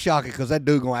 Jeremy Shockey, because that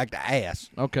dude going to act the ass.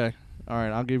 Okay. All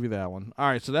right, I'll give you that one. All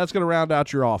right, so that's going to round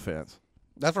out your offense.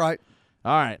 That's right.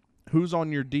 All right, who's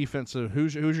on your defensive?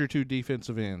 Who's your 2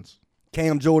 defensive ends?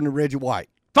 Cam Jordan and Reggie White.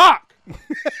 Fuck!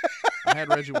 I had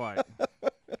Reggie White.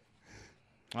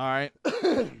 All right.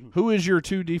 Who is your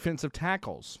 2 defensive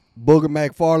tackles? Booger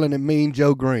McFarland and Mean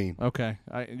Joe Green. Okay,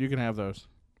 you can have those.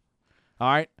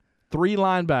 All right. 3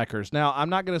 linebackers. Now, I'm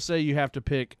not going to say you have to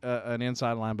pick an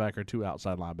inside linebacker, 2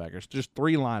 outside linebackers. Just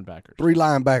 3 linebackers. 3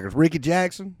 linebackers. Ricky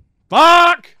Jackson,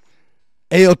 Fuck!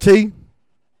 LT, All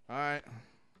right.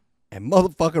 and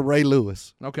motherfucking Ray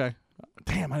Lewis. Okay.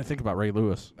 Damn, I didn't think about Ray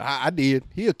Lewis. I did.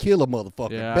 He'll kill a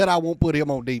motherfucker. Yeah. Bet I won't put him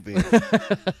on defense.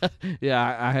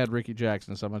 Yeah, I had Ricky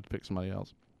Jackson, so I'm going to pick somebody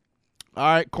else. All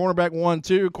right, cornerback 1,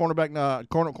 2,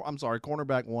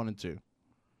 cornerback 1 and 2.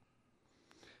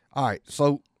 All right,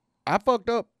 so I fucked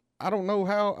up. I don't know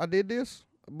how I did this,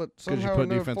 but you somehow put or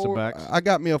another defensive backs? I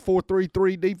got me a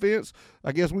 4-3-3 defense.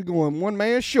 I guess we're going one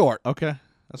man short. Okay,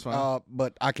 that's fine.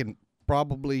 But I can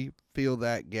probably fill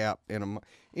that gap in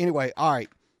anyway. All right,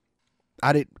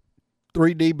 I did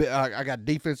 3D. I got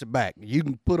defensive back. You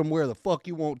can put them where the fuck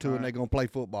you want to, All and right. they're gonna play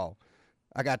football.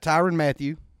 I got Tyrann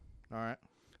Mathieu, All right.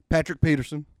 Patrick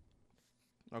Peterson,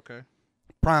 Okay.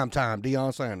 primetime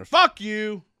Deion Sanders, Fuck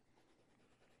you.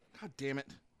 God damn it.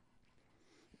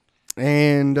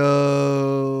 and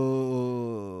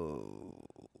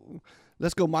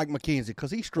let's go Mike McKenzie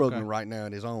because he's struggling Okay. right now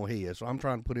in his own head. So I'm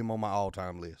trying to put him on my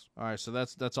all-time list. All right, so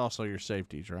that's also your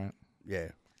safeties, right? Yeah,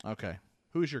 Okay.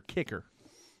 Who's your kicker?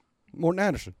 Morton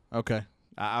Anderson, Okay.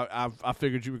 I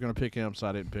figured you were going to pick him, so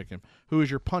I didn't pick him. Who is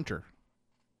your punter?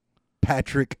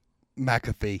 Patrick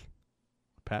McAfee.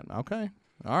 Pat. Okay.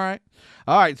 All right.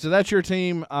 So that's your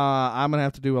team. I'm gonna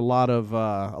have to do a lot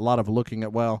of looking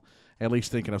at at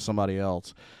least thinking of somebody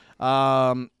else.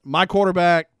 My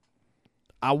quarterback.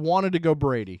 I wanted to go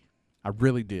Brady. I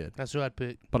really did, That's who I'd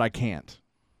pick. but I can't.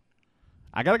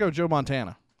 I got to go Joe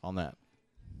Montana on that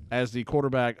as the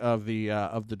quarterback of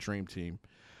the dream team.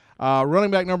 Running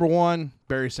back number 1,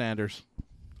 Barry Sanders,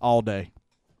 all day.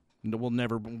 Will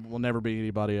never be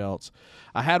anybody else.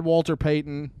 I had Walter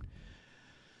Payton.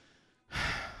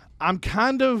 I'm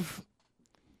kind of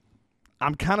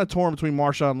torn between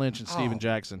Marshawn Lynch and Steven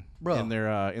Jackson bruh.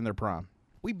 in their prime.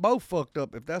 We both fucked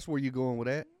up if that's where you're going with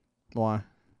that. Why?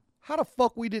 How the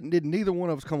fuck did neither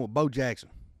one of us come with Bo Jackson?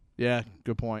 Yeah,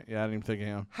 good point. Yeah, I didn't even think of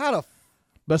him. How the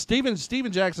But Steven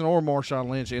Jackson or Marshawn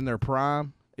Lynch in their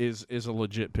prime is a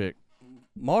legit pick.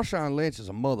 Marshawn Lynch is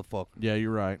a motherfucker. Yeah,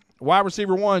 you're right. Wide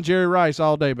receiver 1, Jerry Rice,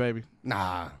 all day, baby.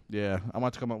 Nah. Yeah, I'm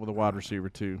about to come up with a wide receiver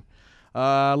 2.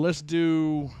 Let's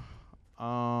do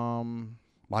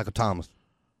Michael Thomas.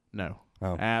 no.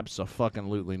 Oh.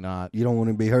 Abso-fucking-lutely not. You don't want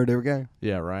him to be hurt every game?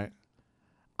 Yeah, right.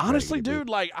 Honestly, you do. dude,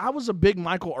 like I was a big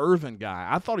Michael Irvin guy.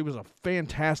 I thought he was a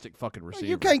fantastic fucking receiver.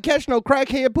 You can't catch no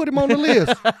crackhead. Put him on the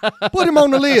list. Put him on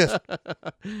the list.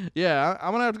 Yeah,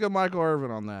 I'm gonna have to go Michael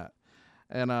Irvin on that.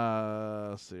 And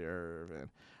let's see, Irvin.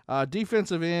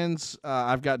 Defensive ends,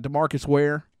 I've got DeMarcus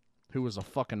Ware, who was a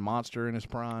fucking monster in his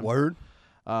prime. Word.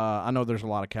 I know there's a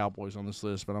lot of Cowboys on this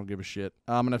list, but I don't give a shit.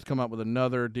 I'm gonna have to come up with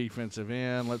another defensive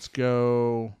end. Let's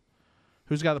go.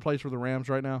 Who's the guy that plays for the Rams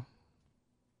right now?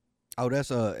 Oh,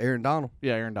 that's Aaron Donald.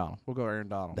 Yeah, Aaron Donald. We'll go Aaron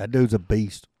Donald. That dude's a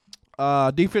beast.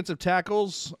 Defensive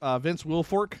tackles, Vince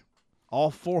Wilfork, all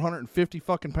 450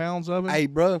 fucking pounds of him. Hey,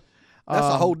 bro, that's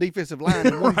a whole defensive line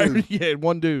in one right, dude. yeah,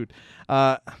 one dude.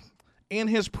 In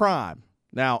his prime.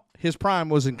 Now, his prime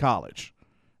was in college.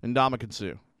 Ndamukong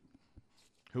Suh,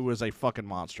 who was a fucking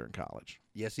monster in college.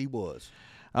 Yes, he was.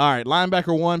 All right,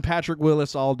 linebacker 1, Patrick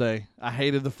Willis all day. I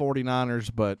hated the 49ers,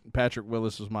 but Patrick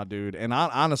Willis was my dude. And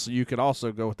honestly, you could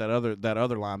also go with that other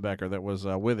linebacker that was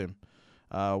with him.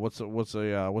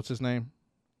 What's his name?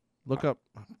 Look up.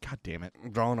 God damn it.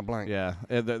 I'm drawing a blank. Yeah,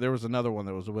 there was another one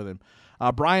that was with him.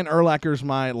 Brian Urlacher's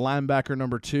my linebacker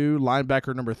number 2.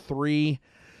 Linebacker number 3,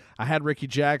 I had Ricky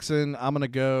Jackson. I'm going to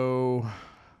go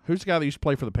 – who's the guy that used to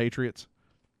play for the Patriots?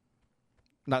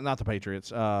 Not the Patriots.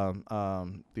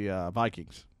 The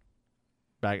Vikings.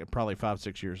 Back probably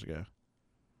 5-6 years ago.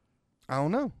 I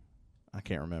don't know. I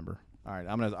can't remember. All right,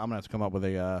 I'm gonna have to come up with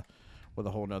a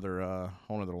whole nother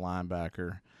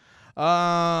linebacker.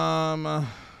 I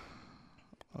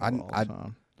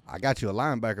got you a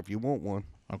linebacker if you want one.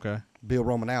 Okay. Bill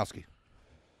Romanowski.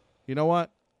 You know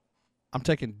what? I'm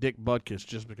taking Dick Butkus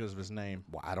just because of his name.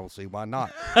 Well, I don't see why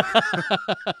not.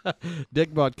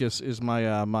 Dick Butkus is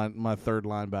my my third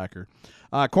linebacker.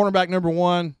 Cornerback number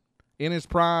 1, in his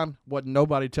prime, wasn't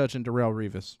nobody touching Darrelle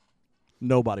Revis.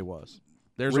 Nobody was.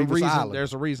 There's Revis a reason. Island.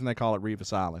 There's a reason they call it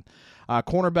Revis Island.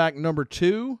 Cornerback number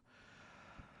 2.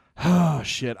 Oh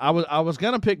shit! I was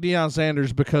gonna pick Deion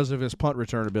Sanders because of his punt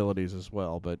return abilities as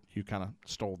well, but you kind of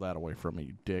stole that away from me,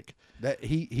 you dick. That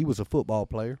he was a football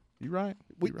player. You right?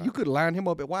 You could line him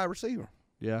up at wide receiver.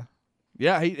 Yeah,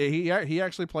 yeah. He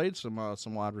actually played some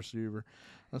wide receiver.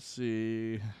 Let's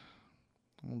see.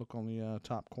 I'll look on the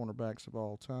top cornerbacks of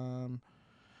all time.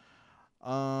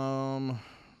 I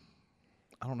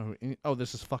don't know.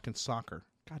 This is fucking soccer.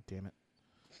 God damn it.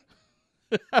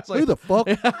 I was Who the fuck?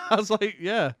 I was like,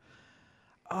 yeah.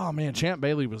 Oh man, Champ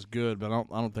Bailey was good, but I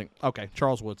don't think. Okay,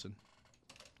 Charles Woodson.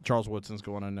 Charles Woodson's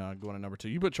going in number 2.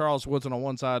 You put Charles Woodson on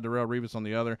one side, Darrelle Revis on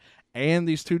the other, and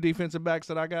these 2 defensive backs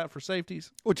that I got for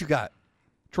safeties. What you got?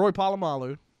 Troy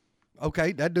Polamalu.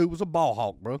 Okay, that dude was a ball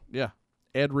hawk, bro. Yeah.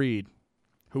 Ed Reed,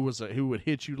 who would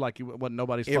hit you like you wasn't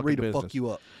nobody's Ed fucking Reed will business. fuck you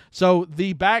up. So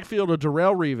the backfield of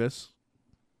Darrelle Revis.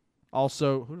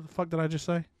 Also, who the fuck did I just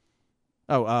say?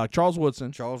 Oh, Charles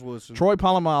Woodson, Charles Woodson. Troy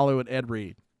Polamalu, and Ed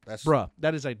Reed. That's Bruh,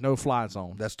 that is a no-fly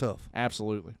zone. That's tough.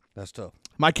 Absolutely. That's tough.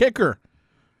 My kicker.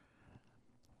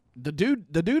 The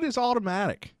dude is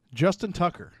automatic. Justin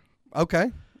Tucker. Okay,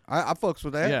 I fucks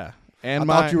with that. Yeah. And I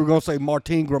thought you were gonna say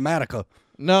Martin Grammatica.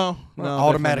 No,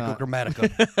 Automatica definitely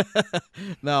Grammatica.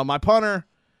 No, my punter,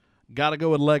 got to go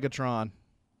with Legatron.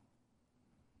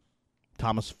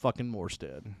 Thomas fucking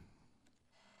Morstead.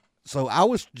 So I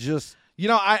was just You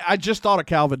know, I just thought of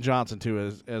Calvin Johnson too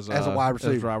as a wide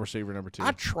receiver. as wide receiver number 2.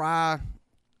 I tried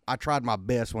my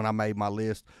best when I made my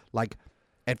list. Like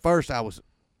at first I was,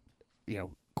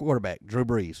 quarterback Drew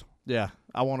Brees. Yeah,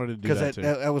 I wanted to do Because that too.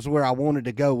 that was where I wanted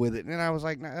to go with it. And I was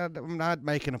like, nah, I'm not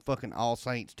making a fucking All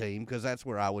Saints team because that's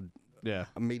where I would Yeah.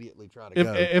 immediately try to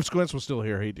go. If Squints was still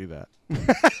here, he'd do that.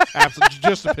 Absolutely,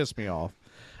 just to piss me off.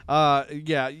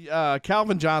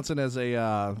 Calvin Johnson as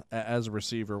a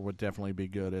receiver would definitely be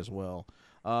good as well.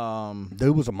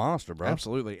 Dude was a monster, bro.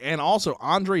 Absolutely. And also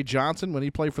Andre Johnson when he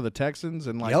played for the Texans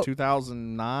in like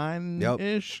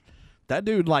 2009-ish. That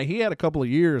dude, like, he had a couple of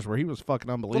years where he was fucking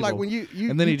unbelievable. Well, like when you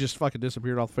and then he just fucking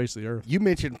disappeared off the face of the earth. You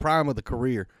mentioned prime of the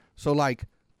career. So, like,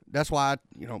 that's why,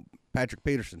 Patrick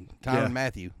Peterson, Tyrann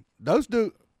Mathieu, those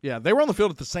dudes. Yeah, they were on the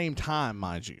field at the same time,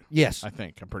 mind you. Yes. I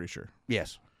think. I'm pretty sure.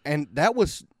 Yes. And that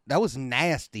was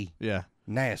nasty. Yeah.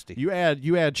 Nasty. You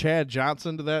add Chad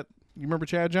Johnson to that. You remember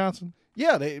Chad Johnson?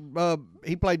 Yeah,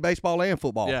 he played baseball and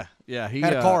football. Yeah. He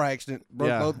had a car accident,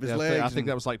 broke both of his legs. I think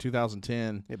that was like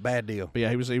 2010. Yeah, bad deal. But yeah,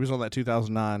 he was on that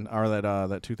 2009 or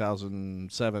that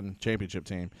 2007 championship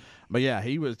team. But yeah,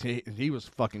 he was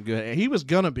fucking good. He was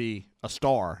gonna be a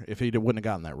star if he wouldn't have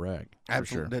gotten that wreck. Absolutely,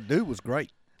 for sure. that dude was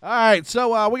great. All right,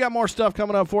 so we got more stuff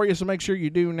coming up for you, so make sure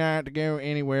you do not go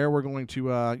anywhere. We're going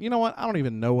to, you know what? I don't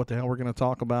even know what the hell we're going to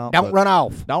talk about. Don't run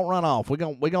off. Don't run off. We're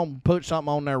gonna put something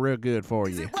on there real good for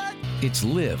you. It's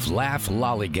Live, Laugh,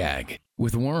 Lollygag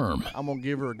with Worm I'm going to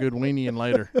give her a good weenie in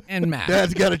later. and Matt.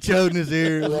 Dad's got a chode in his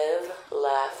ear. Live,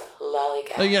 laugh,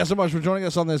 lollygag. Thank you guys so much for joining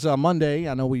us on this Monday.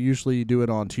 I know we usually do it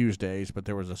on Tuesdays, but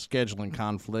there was a scheduling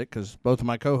conflict because both of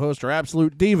my co-hosts are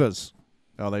absolute divas.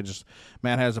 Oh,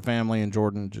 Matt has a family, and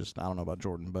Jordan I don't know about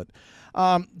Jordan, but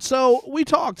so we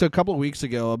talked a couple of weeks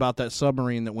ago about that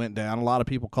submarine that went down. A lot of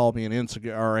people called me an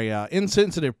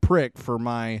insensitive prick for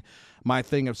my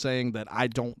thing of saying that I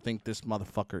don't think this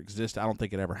motherfucker exists. I don't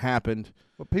think it ever happened.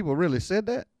 Well, people really said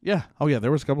that? Yeah. Oh, yeah.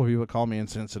 There was a couple of people that called me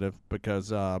insensitive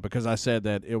because I said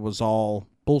that it was all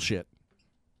bullshit.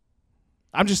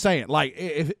 I'm just saying, like,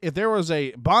 if there was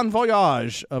a bon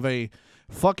voyage of a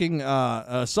fucking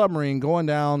a submarine going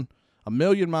down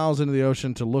 1,000,000 miles into the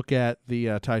ocean to look at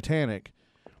the Titanic,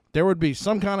 there would be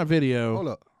some kind of video. Hold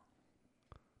up.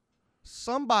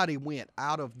 Somebody went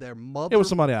out of their It was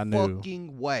somebody I knew.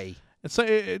 fucking way.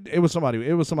 It was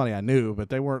somebody I knew, but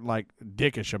they weren't like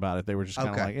dickish about it. They were just kind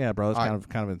of Okay. like, yeah, bro, that's All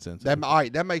kind of insensitive. All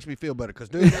right, that makes me feel better because,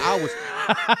 dude, I was,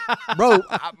 bro,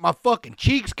 my fucking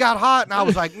cheeks got hot, and I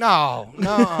was like, no.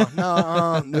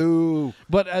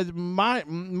 But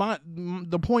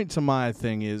the point to my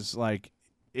thing is, like,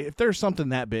 if there's something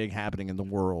that big happening in the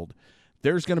world,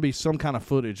 there's going to be some kind of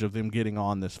footage of them getting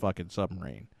on this fucking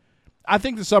submarine. I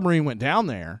think the submarine went down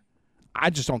there. I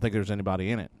just don't think there's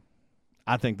anybody in it.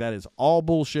 I think that is all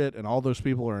bullshit, and all those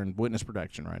people are in witness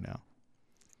protection right now.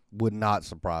 Would not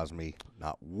surprise me,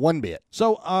 not one bit.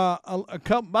 So,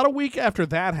 about a week after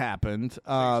that happened,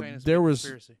 there was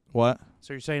conspiracy. What?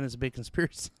 So you're saying it's a big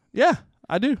conspiracy? Yeah,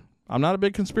 I do. I'm not a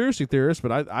big conspiracy theorist,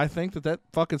 but I think that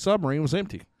fucking submarine was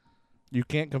empty. You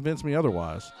can't convince me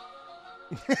otherwise.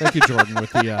 Thank you, Jordan, with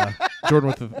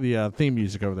the theme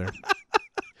music over there.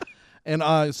 And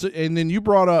and then you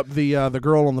brought up the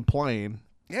girl on the plane.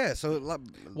 Yeah. So like,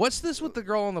 What's this with the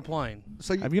girl on the plane?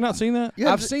 so Have you not seen that?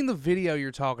 yeah, I've seen the video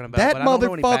you're talking about. that but I don't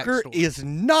know any motherfucker backstory. is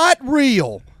not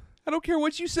real. I don't care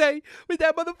what you say, but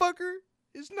that motherfucker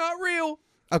is not real.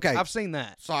 Okay. I've seen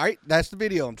that. Sorry, that's the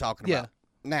video I'm talking Yeah. about.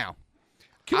 Now,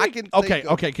 Can I we- can okay, think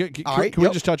of- okay. Can All right, we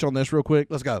yep. just touch on this real quick?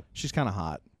 Let's go. She's kind of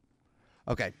hot.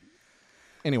 Okay.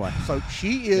 Anyway, So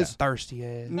she is. Thirsty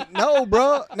ass. No,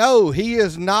 bro. No, he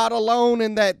is not alone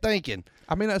in that thinking.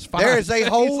 I mean, that's fine. There is a He's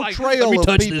whole like, trail Let me of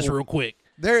touch people. this real quick.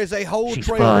 There is a whole She's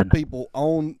trail fun. of people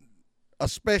on,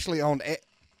 especially on.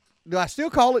 Do I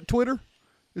still call it Twitter?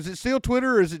 Is it still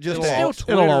Twitter or is it just It's X?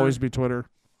 still it'll Twitter. always be Twitter.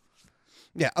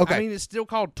 Yeah. Okay. I mean, it's still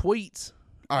called tweets.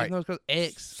 All right. Even though it's called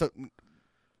X. So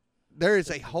there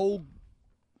is a whole.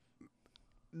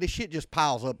 This shit just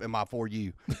piles up in my For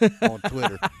You on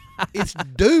Twitter. It's Look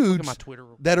at dudes my Twitter.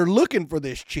 real quick. that are looking for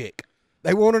this chick.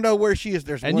 They want to know where she is.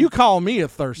 There's And one, you call me a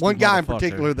thirsty one guy in motherfucker.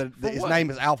 particular that For his what? name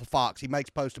is Alpha Fox. He makes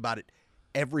posts about it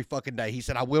every fucking day. He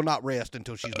said, "I will not rest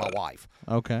until she's my wife."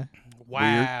 Okay.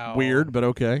 Wow. Weird, but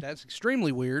okay. That's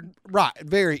extremely weird. Right.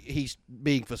 Very. He's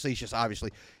being facetious,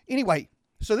 obviously. Anyway,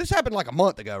 so this happened like a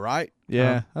month ago, right?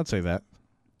 Yeah, I'd say that.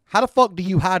 How the fuck do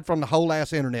you hide from the whole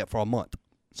ass internet for a month?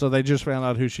 So they just found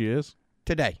out who she is?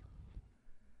 Today.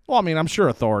 Well, I mean, I'm sure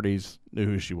authorities knew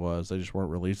who she was. They just weren't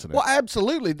releasing it. Well,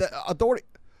 absolutely. The authority.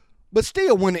 But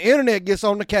still, when the internet gets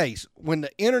on the case, when the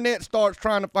internet starts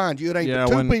trying to find you, it ain't Yeah, the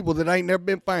two when- people that ain't never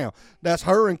been found. That's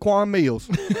her and Quan Mills.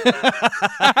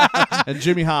 And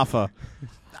Jimmy Hoffa.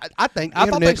 I think the I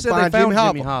thought internet they can said they find found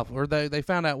Jimmy Jimmy Hoffa. Hoffa, or they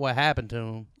found out what happened to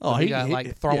him. Oh, he he- got he-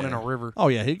 like thrown in yeah. a river. Oh,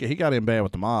 yeah, he got in bad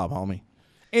with the mob, homie.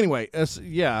 Anyway,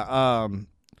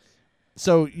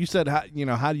 so you said, how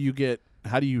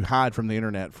do you hide from the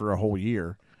internet for a whole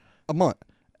year? A month.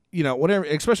 Whatever,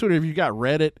 especially if you got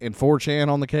Reddit and 4chan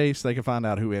on the case, they can find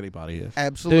out who anybody is.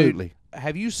 Absolutely.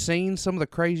 Have you seen some of the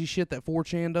crazy shit that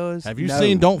 4chan does? Have you No.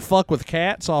 seen Don't Fuck with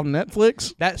Cats on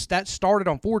Netflix? That started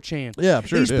on 4chan. Yeah, I'm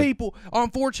sure it These did. people on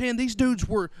 4chan, these dudes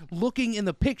were looking in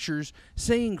the pictures,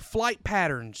 seeing flight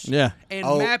patterns, Yeah. and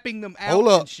Oh, mapping them out. hold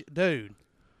up. Dude.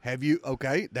 Have you?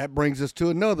 Okay, that brings us to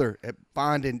another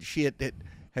finding shit that.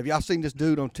 Have y'all seen this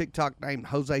dude on TikTok named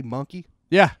Jose Monkey?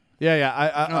 Yeah.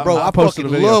 I Bro, I posted fucking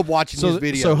a video. love watching so, his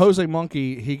videos. So Jose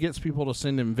Monkey, he gets people to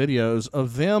send him videos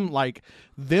of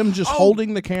them just Oh.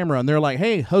 holding the camera, and they're like,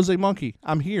 "Hey, Jose Monkey,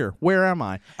 I'm here. Where am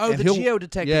I?" Oh, And the he'll-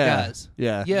 geodetector yeah, guys.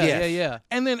 Yeah, Yeah, Yes. yeah.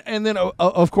 And then,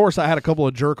 of course, I had a couple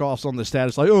of jerk offs on the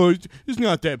status, like, "Oh, it's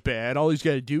not that bad. All he's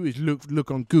got to do is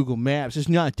look on Google Maps. It's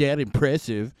not that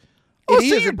impressive." It Well, is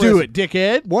so you do impressive. it,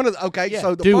 dickhead. One of the, okay, Yeah,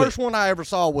 so the do first one I ever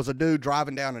saw was a dude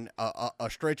driving down a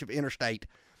stretch of interstate,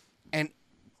 and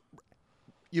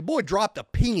your boy dropped a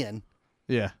pin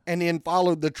Yeah, and then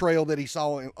followed the trail that he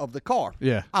saw of the car.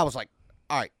 yeah. I was like,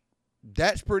 all right,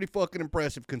 that's pretty fucking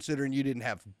impressive considering you didn't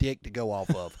have dick to go off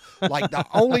of. Like, the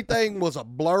only thing was a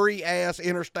blurry ass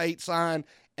interstate sign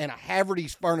and a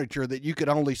Haverty's furniture that you could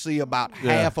only see about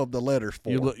Yeah. half of the letters for.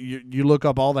 You look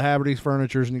up all the Haverty's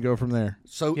furnitures and you go from there.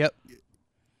 So Yep.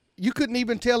 you couldn't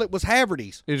even tell it was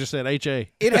Haverty's. It just said HA.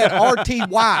 It had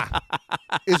RTY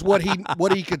is what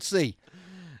he could see.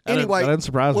 That Anyway, doesn't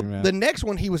surprise me, man. the next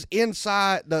one he was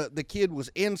inside. The kid was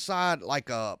inside like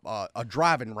a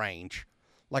driving range,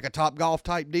 like a Top Golf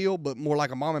type deal, but more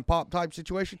like a mom and pop type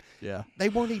situation. Yeah. They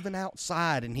weren't even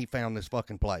outside, and he found this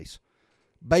fucking place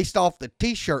based off the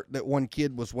T-shirt that one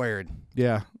kid was wearing.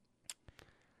 Yeah.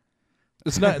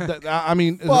 It's not. I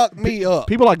mean, Fuck me up.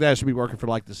 people like that should be working for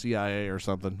like the CIA or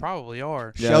something. Probably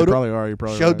are. Yeah, Showed they it- probably are. You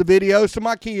probably Showed right. the videos to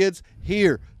my kids.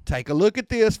 Here, take a look at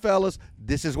this, fellas.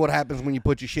 This is what happens when you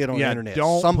put your shit on the internet.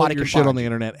 Don't Somebody put your can shit find on the you.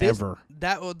 internet This- ever.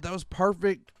 That was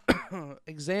perfect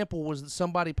example was that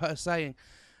somebody saying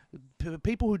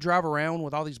people who drive around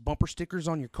with all these bumper stickers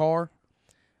on your car,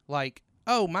 like,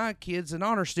 oh, my kid's an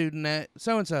honor student at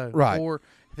so and so, Right. or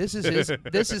this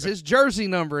is his jersey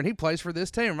number and he plays for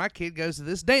this team. Or my kid goes to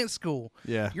this dance school.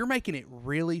 Yeah. You're making it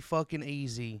really fucking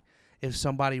easy if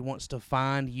somebody wants to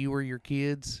find you or your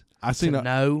kids. I seen a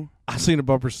know. I seen a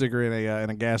bumper sticker in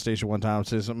a gas station one time. It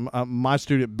says, "My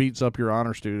student beats up your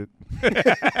honor student."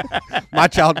 My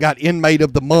child got inmate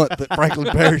of the month at Franklin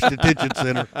Parish Detention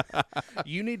Center.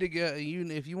 You need to go.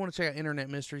 If you want to check out internet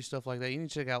mystery stuff like that, you need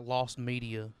to check out Lost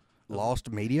Media.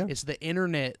 Lost media. It's the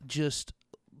internet just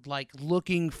like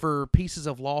looking for pieces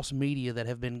of lost media that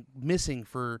have been missing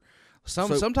for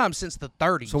sometimes since the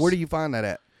 30s. So where do you find that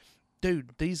at? Dude,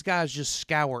 these guys just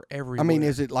scour everywhere. I mean,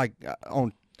 is it like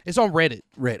on it's on Reddit.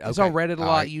 Reddit? It's Okay. on Reddit a All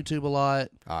lot, right. YouTube a lot.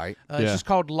 All right. Yeah. It's just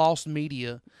called Lost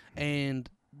Media, and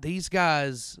these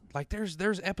guys like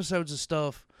there's episodes of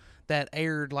stuff that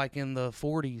aired like in the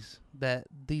 40s that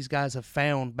these guys have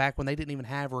found back when they didn't even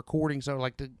have recordings, or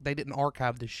like they didn't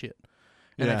archive this shit,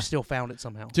 and Yeah. they've still found it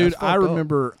somehow. Dude, That's I fucked up.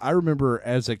 remember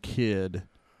as a kid.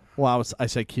 Well, I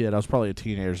say kid. I was probably a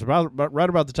teenager. Right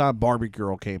about the time Barbie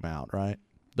Girl came out, right?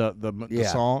 The Yeah.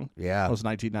 song. Yeah. That was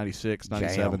 1996,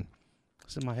 97. Jam.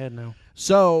 It's in my head now.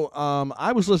 So,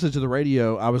 I was listening to the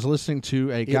radio. I was listening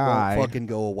to a It guy. won't fucking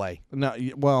go away.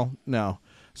 No.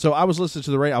 So I was listening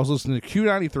to the radio. I was listening to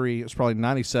Q93. It was probably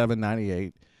 97,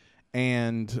 98.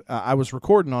 And I was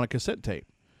recording on a cassette tape.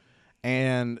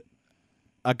 And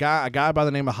a guy by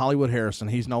the name of Hollywood Harrison,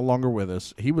 he's no longer with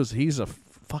us. He's a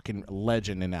fucking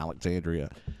legend in Alexandria.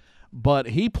 But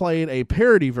he played a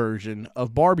parody version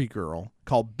of Barbie Girl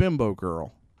called Bimbo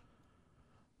Girl.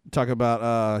 Talk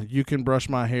about you can brush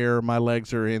my hair, my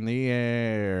legs are in the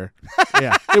air.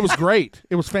 Yeah, it was great.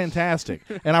 It was fantastic,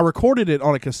 and I recorded it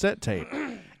on a cassette tape.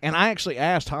 And I actually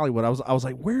asked Hollywood. I was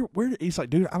like, where? He's like,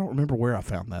 dude, I don't remember where I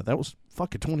found that. That was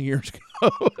fucking 20 years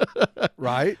ago.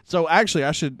 Right? So actually,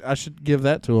 I should give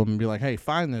that to him and be like, hey,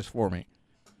 find this for me.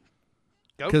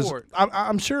 Go Because for it.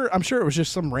 I'm sure it was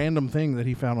just some random thing that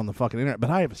he found on the fucking internet. But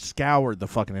I have scoured the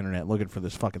fucking internet looking for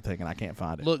this fucking thing, and I can't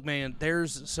find it. Look, man,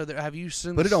 have you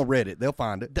seen Put it this- on Reddit. They'll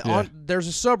find it. there's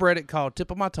a subreddit called Tip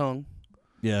of My Tongue,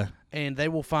 Yeah. and they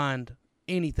will find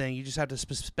anything. You just have to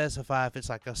specify if it's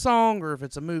like a song or if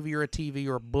it's a movie or a TV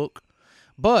or a book.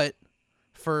 But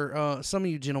for some of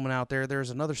you gentlemen out there, there's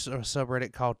another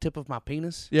subreddit called Tip of My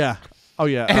Penis, Yeah. Oh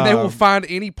yeah. and they will find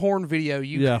any porn video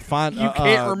you find. you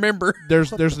can't remember.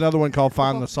 There's another one called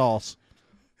Find the Sauce.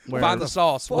 where- Find the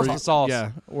sauce. What's where- the sauce?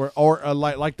 Yeah. Or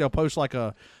like they'll post like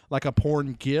a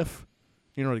porn GIF.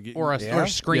 You know what a Or a Yeah.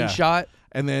 screenshot.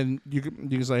 And then you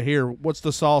can say, here, what's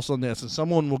the sauce on this? And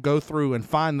someone will go through and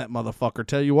find that motherfucker,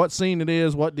 tell you what scene it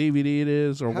is, what DVD it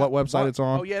is, or what website it's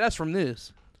on. Oh yeah, that's from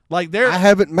this. Like there, I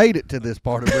haven't made it to this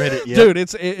part of Reddit yet. dude,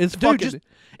 it's fucking. just-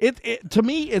 It to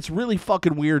me, it's really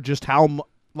fucking weird just how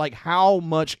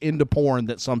much into porn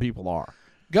that some people are.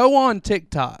 Go on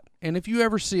TikTok, and if you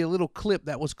ever see a little clip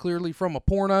that was clearly from a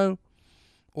porno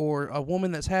or a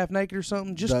woman that's half naked or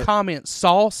something, just That- comment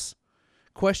sauce ?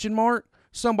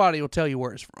 Somebody will tell you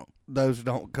where it's from. Those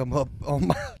don't come up on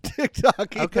my TikTok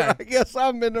either. Okay. I guess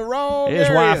I'm in the wrong His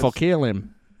areas. wife will kill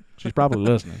him. She's probably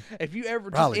listening. If you ever,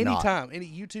 just Probably any not. time, any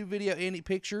YouTube video, any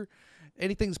picture,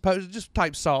 anything's posted, just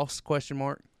type sauce ?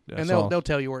 Yeah, And sauce. they'll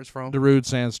tell you where it's from. Darude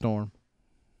Sandstorm.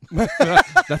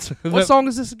 That's What song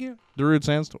is this again? Darude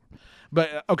Sandstorm.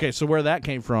 But okay, so where that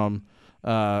came from,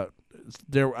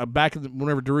 there back in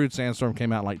whenever Darude Sandstorm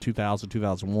came out in like 2000,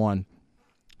 2001,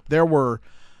 there were.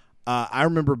 I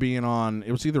remember being on.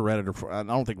 It was either Reddit or I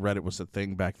don't think Reddit was a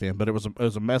thing back then, but it was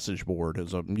a message board. It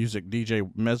was a music DJ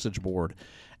message board,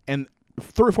 and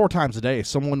 3 or 4 times a day,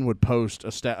 someone would post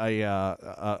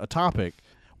a topic.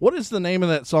 What is the name of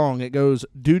that song? It goes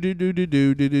do do do do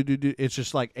do do do do do. It's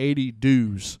just like 80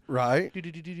 do's. Right?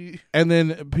 And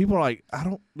then people are like, I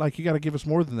don't like. You got to give us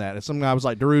more than that. And some guy was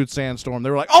like, Darude Sandstorm.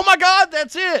 They were like, oh my god,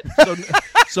 that's it.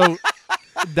 So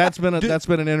that's been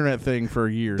an internet thing for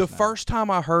years. The now. first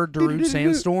time I heard Darude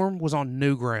Sandstorm was on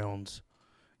Newgrounds.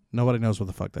 Nobody knows what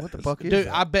the fuck that is. What the fuck is Dude,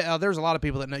 that? I bet there's a lot of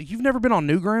people that know. You've never been on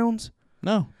Newgrounds?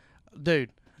 No.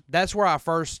 Dude, that's where I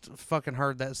first fucking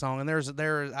heard that song. And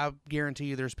I guarantee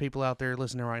you there's people out there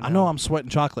listening right now. I know I'm sweating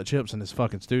chocolate chips in this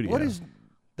fucking studio. What is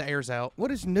The air's out.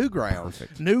 Newgrounds?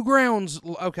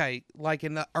 Newgrounds, okay, like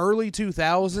in the early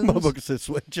 2000s. Motherfucker said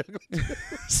sweat chocolate.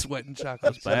 Sweating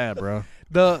chocolate. bad, bro?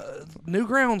 The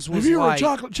Newgrounds was If you were a like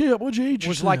chocolate chip, what'd you eat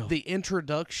was yourself? like the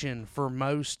introduction for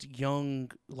most young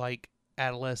like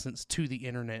adolescents to the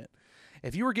internet.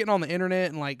 If you were getting on the internet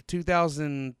in like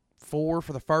 2004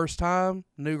 for the first time,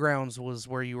 Newgrounds was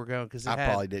where you were going because I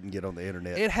probably didn't get on the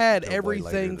internet. it had until way later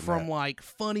everything than from that. like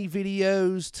funny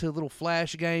videos to little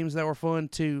flash games that were fun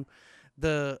to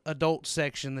the adult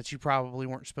section that you probably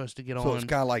weren't supposed to get So on. it's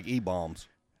kind of like E-bombs.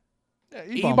 Yeah,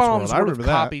 E-Bombs I would have remember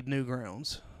that. copied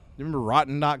Newgrounds. You remember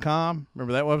Rotten.com?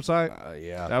 Remember that website?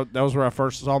 Yeah. That was where I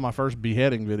first saw my first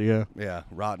beheading video. Yeah.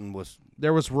 Rotten was...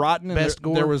 There was Rotten, and Best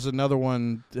there Gore? was another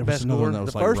one. There was Best another one Gore? that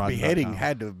was The like first Rotten.com. beheading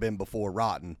had to have been before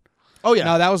Rotten. Oh yeah,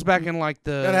 No, that was back in like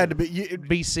the That had to be...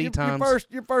 BC times.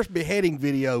 Your first beheading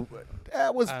video,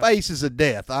 that was Faces of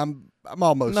Death. I'm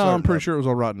almost no, certain I'm pretty of sure it was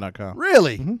on Rotten.com. it.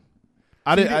 Really? Mm-hmm.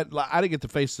 I didn't get the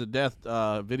Face of Death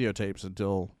videotapes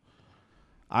until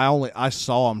I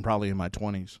saw them probably in my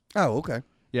 20s. Oh, okay.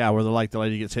 Yeah, where the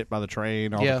lady gets hit by the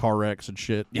train, all Yeah. the car wrecks and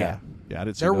shit. Yeah. I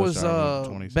did see There those was in the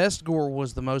 20s. Best Gore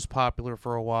was the most popular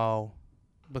for a while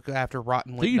because after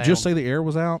Rotten went Did you down. just say the air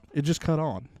was out? It just cut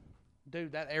on.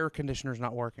 Dude, that air conditioner's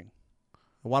not working.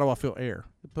 Why do I feel air?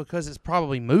 Because it's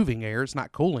probably moving air. It's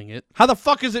not cooling it. How the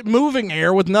fuck is it moving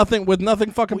air with nothing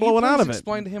fucking Will you blowing out please of it?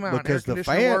 explain to him how an air Because the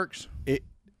conditioner fan- works.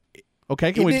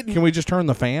 Okay, can we just turn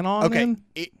the fan on? Okay, then?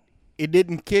 it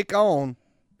didn't kick on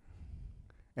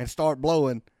and start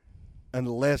blowing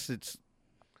unless it's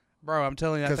Bro, I'm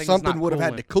telling you, that because thing something would have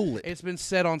had to cool it. It's been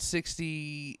set on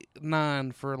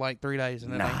 69 for like 3 days,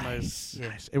 and it ain't moved. Nice.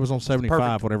 Yeah. It was on 75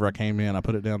 perfect. whenever I came in. I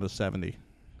put it down to 70.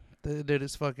 Dude,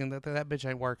 it's fucking that bitch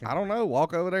ain't working. I don't know.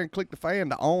 Walk over there and click the fan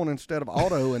to on instead of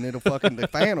auto, and it'll fucking the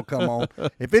fan will come on.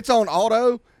 If it's on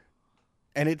auto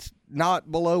and it's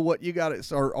not below what you got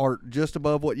it or just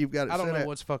above what you've got it I don't set know at,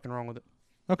 what's fucking wrong with it.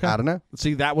 Okay. I don't know.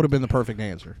 See, that would have been the perfect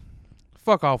answer.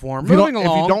 Fuck off, Warren. If you Moving don't-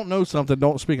 along. If you don't know something,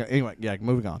 don't speak. Anyway, yeah,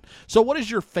 moving on. So, what is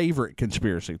your favorite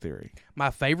conspiracy theory? My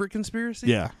favorite conspiracy?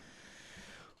 Yeah.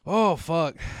 Oh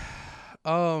fuck.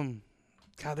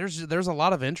 God, there's a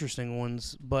lot of interesting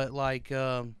ones, but like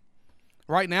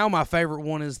right now my favorite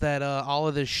one is that all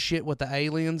of this shit with the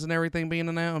aliens and everything being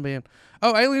announced,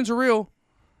 aliens are real.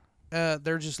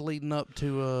 They're just leading up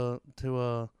to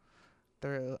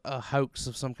they're a hoax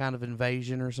of some kind of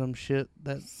invasion or some shit.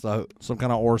 That's So Some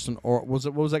kind of Orson, or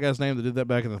what was that guy's name that did that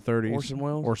back in the 30s? Orson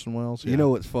Welles? Orson Welles. Yeah. you know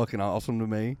what's fucking awesome to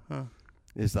me Huh.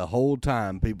 is the whole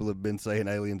time people have been saying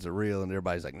aliens are real, and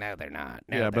everybody's like, no, they're not.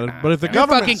 No, yeah, they're but not. but if the You're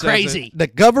government fucking says it- crazy. The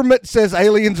government says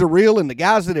aliens are real, and the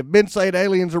guys that have been saying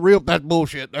aliens are real, that's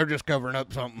bullshit. They're just covering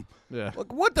up something. yeah.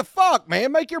 Like, what the fuck,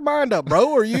 man? Make your mind up, bro.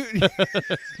 Or you?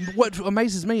 What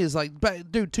amazes me is like,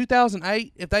 dude,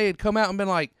 2008. If they had come out and been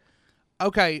like,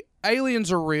 okay,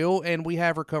 aliens are real and we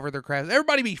have recovered their craft,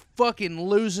 everybody be fucking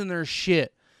losing their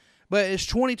shit. But it's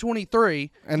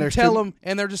 2023, And you there's tell too- them,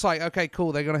 and they're just like, okay,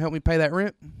 cool, they're gonna help me pay that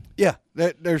rent. Yeah,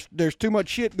 there's too much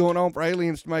shit going on for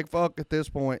aliens to make fuck at this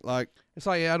point. Like, It's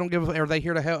like, I don't give a. Are they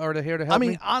here to help? Are they here to help I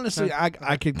mean, me? honestly,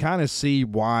 I can kind of see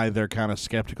why they're kind of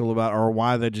skeptical about, or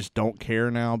why they just don't care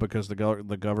now because the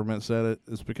government said it.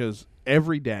 It's because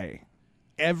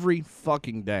every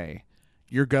fucking day,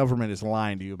 your government is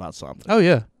lying to you about something. Oh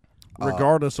yeah,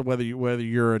 Regardless of whether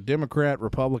you're a Democrat,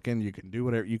 Republican, you can do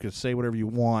whatever, you can say whatever you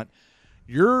want.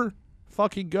 Your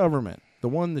fucking government, the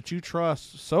one that you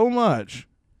trust so much,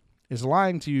 is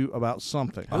lying to you about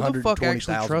something. who the fuck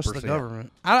actually trusts the 120,000%.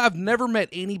 government? I've never met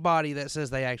anybody that says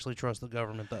they actually trust the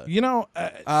government. Though, You know,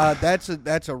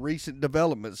 that's a recent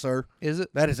development, sir. is it?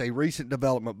 That is a recent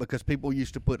development because people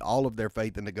used to put all of their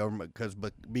faith in the government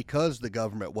because the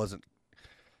government wasn't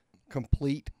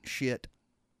complete shit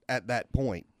at that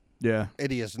point. yeah.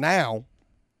 It is now.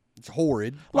 It's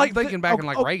horrid. I'm thinking back in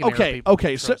like Reagan era, Okay, people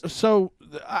okay. So,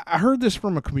 trusted. I heard this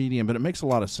from a comedian, but it makes a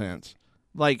lot of sense.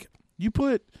 Like you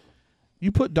put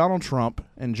Donald Trump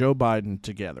and Joe Biden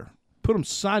together, put them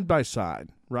side by side,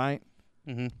 right?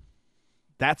 Mm-hmm.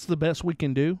 That's the best we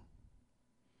can do.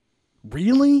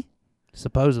 Really?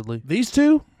 Supposedly, These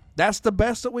two? That's the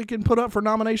best that we can put up for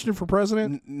nomination for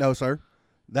president? No, sir.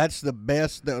 That's the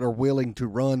best that are willing to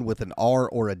run with an R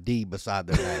or a D beside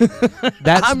their name.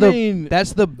 that's I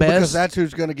the best. Because that's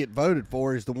who's going to get voted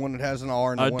for is the one that has an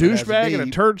R and the A one that has douchebag a D. and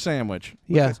a turd sandwich.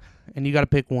 Yeah, and you got to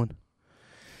pick one.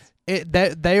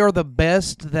 That they are the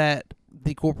best that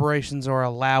the corporations are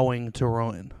allowing to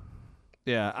run.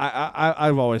 Yeah,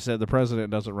 I've always said the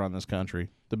president doesn't run this country.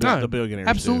 The billionaires do.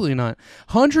 absolutely not.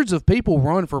 Hundreds of people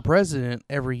run for president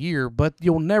every year, but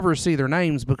you'll never see their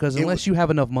names because unless you have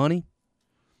enough money.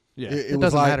 Yeah. It was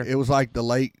doesn't like matter. it was like the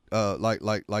late like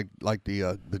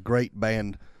the great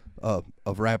band of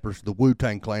rappers, the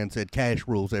Wu-Tang Clan said cash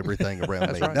rules everything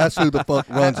around me. right. That's who the fuck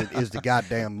runs it is the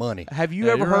goddamn money. Have you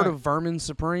Yeah, ever you're heard right. of Vermin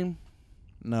Supreme?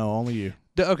 No, only you.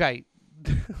 Okay.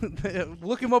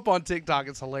 Look him up on TikTok.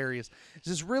 It's hilarious. It's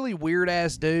this really weird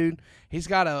ass dude. He's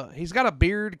got a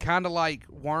beard kind of like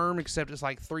Worm, except it's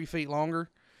like 3 feet longer,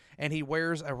 and he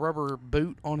wears a rubber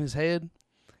boot on his head.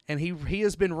 And he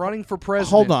has been running for president.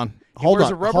 Hold on. He wears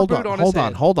a rubber boot on his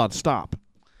head. Hold on. Stop.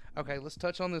 Okay, let's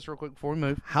touch on this real quick before we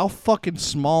move. How fucking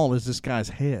small is this guy's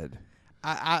head?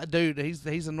 Dude,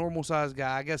 he's a normal sized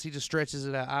guy. I guess he just stretches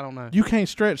it out. I don't know. You can't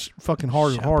stretch fucking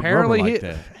hard Apparently, rubber like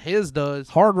that. his does.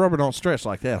 Hard rubber don't stretch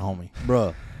like that, homie.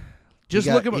 Bruh. Just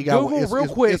got- look him he up. got- Google it's- real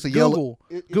it's- quick. it's a yellow- Google.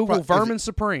 it's Google pro- is Vermin it-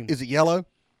 Supreme. Is it yellow?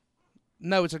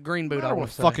 No, it's a green boot. I I don't know want what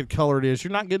to say. fucking color it is.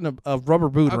 You're not getting a rubber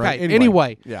boot, Okay, right?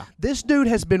 anyway. Yeah. This dude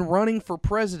has been running for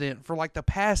president for like the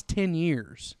past 10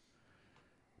 years.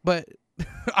 But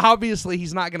obviously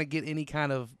he's not going to get any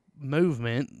kind of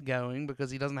movement going because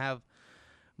he doesn't have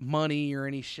money or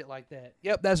any shit like that.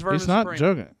 Yep, that's Vermin He's not Supreme.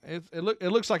 joking.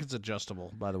 It looks like it's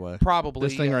adjustable, by the way. Probably.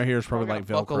 This thing yeah. right here is probably got like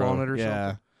a buckle Velcro. on it or yeah.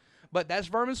 something. But that's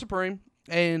Vermin Supreme,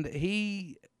 and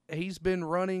he's been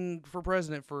running for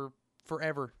president for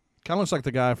forever. Kind of looks like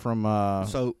the guy from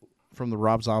the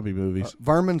Rob Zombie movies.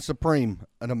 Vermin Supreme,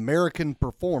 an American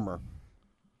performer.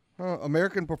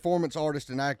 American performance artist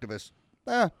and activist.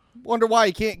 Wonder why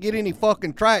he can't get any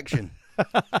fucking traction.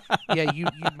 Yeah, you'd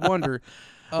wonder.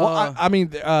 Well, I mean,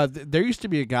 there used to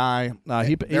be a guy.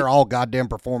 They're all goddamn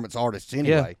performance artists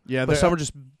anyway. Yeah, but some are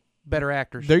just better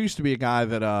actors. There used to be a guy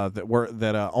that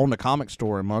owned a comic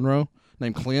store in Monroe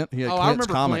named Clint. He had Clint's I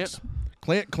remember Comics.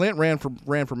 Clint ran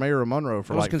for mayor of Monroe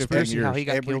for like 15 years. How he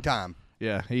got Every killed. time.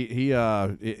 Yeah, he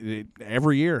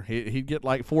every year he'd get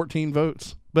like 14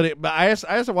 votes. But I asked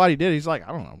him why he did. He's like,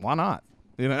 I don't know, why not?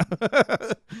 You know,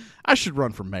 I should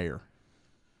run for mayor.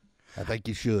 I think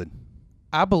you should.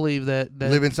 I believe that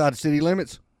Live inside the city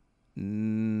limits?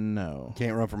 No,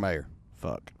 Can't run for mayor.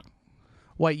 fuck.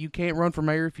 Wait, you can't run for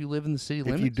mayor if you live in the city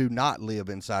limits? If you do not live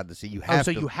inside the city, you have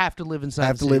so to you have to live inside.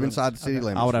 have the to city live limits. inside the city Okay.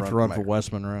 limits. I would have to run for mayor.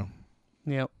 West Monroe.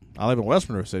 Yep. I live in West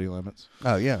Monroe city limits.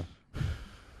 Oh yeah.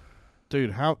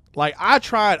 Dude, I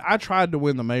tried to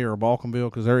win the mayor of Balkanville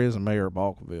because there is a mayor of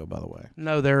Balkanville, by the way.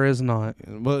 No, there is not.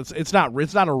 Well, it's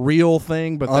not a real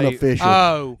thing, but Unofficial.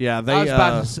 Oh, they I was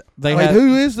about to say- they Wait, had.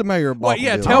 who is the mayor of Balkanville? Well,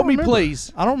 yeah, I tell don't me, remember.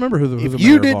 please. I don't remember who the If mayor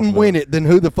you of didn't Balkanville win is. it, then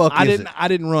who the fuck I is didn't. it? I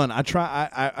didn't run. I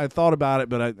thought about it,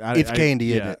 but It's Candy,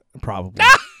 yeah, isn't it? Probably.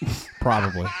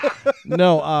 Probably.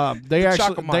 No, they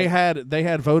actually Chocolate they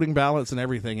had voting ballots and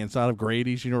everything inside of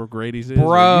Grady's. You know where Grady's is?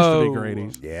 Bro. It used to be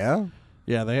Grady's. Yeah.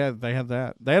 Yeah, they had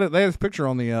that. They had this picture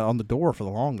on the door for the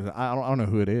longest. I don't know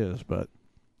who it is, but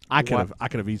I could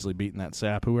have easily beaten that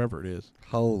sap, whoever it is.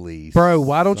 Holy. Bro,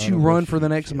 why don't son you of a run for the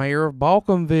shit. next mayor of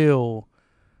Balkanville?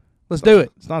 Let's do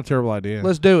it. It's not a terrible idea.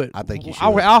 Let's do it. I think you should.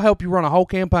 I'll help you run a whole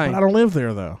campaign. But I don't live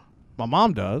there though. My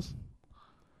mom does.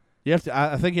 You have to.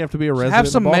 I think you have to be a resident. Have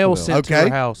some of mail Balkanville. sent to Okay.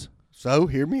 your house. So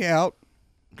hear me out.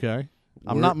 Okay.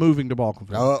 I'm not moving to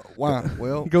Balkanville. Why?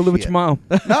 Well, Go live with shit. your mom.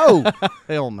 No.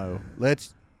 Hell no.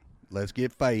 Let's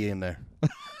get Faye in there.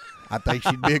 I think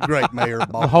she'd be a great mayor of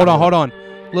Balkanville. Hold on.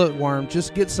 Look, Worm,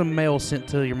 just get some mail sent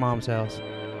to your mom's house.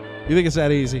 You think it's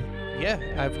that easy? Yeah,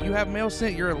 if you have mail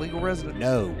sent, you're a legal resident.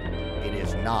 No, it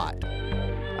is not.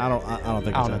 I don't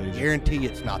think I it's don't that know. easy. Guarantee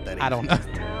it's not that easy. I don't know.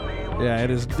 Yeah,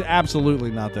 it is absolutely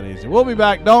not that easy. We'll be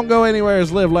back. Don't go anywhere. It's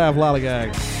Live, Laugh, Lollygag.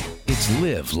 It's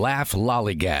Live, Laugh,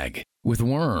 Lollygag with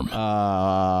Worm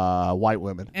White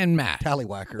women. and Matt.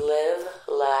 Tallywhacker. Live,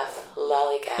 laugh,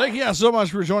 lollygag. Thank you guys so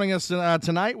much for joining us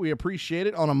tonight. We appreciate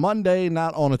it on a Monday,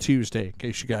 not on a Tuesday, in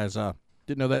case you guys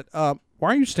didn't know that. Why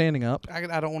are you standing up? I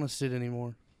don't want to sit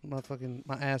anymore. My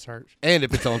ass hurts. And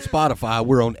if it's on Spotify,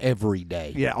 we're on every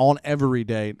day. Yeah, on every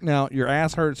day. Now, your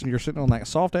ass hurts and you're sitting on that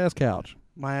soft-ass couch.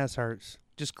 My ass hurts.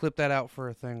 Just clip that out for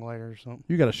a thing later or something.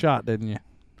 You got a shot, didn't you?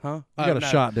 Huh? You got a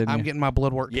shot, didn't I'm you? getting my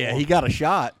blood work. Yeah, tomorrow. he got a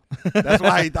shot. That's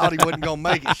why he thought he wasn't going to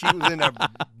make it. She was in there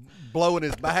blowing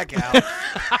his back out.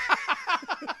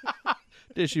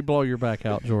 Did she blow your back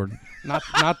out, Jordan?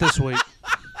 Not this week.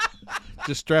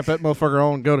 Just strap that motherfucker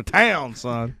on and go to town,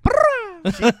 son.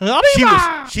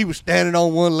 She was standing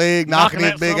on one leg, knocking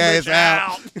his big ass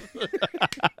out.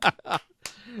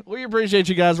 We appreciate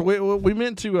you guys. We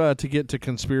meant to get to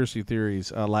conspiracy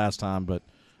theories last time, but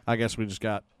I guess we just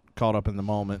got caught up in the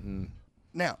moment. And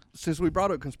Now, since we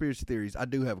brought up conspiracy theories, I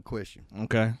do have a question.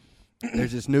 okay,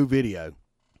 There's this new video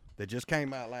that just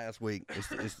came out last week.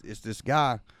 It's this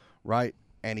guy, right?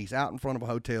 And he's out in front of a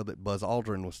hotel that Buzz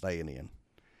Aldrin was staying in.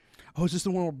 Oh, is this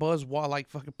the one where Buzz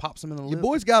fucking pops him in the Your lip?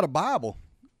 boy's got a Bible.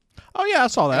 oh yeah, I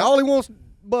saw And that. all he wants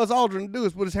Buzz Aldrin to do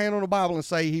is put his hand on the Bible and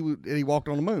say he walked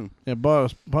on the moon. Yeah,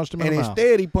 Buzz punched him in And the mouth.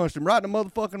 instead, he punched him right in the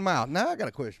motherfucking mouth. Now, I got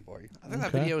a question for you. I think that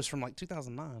Okay. video is from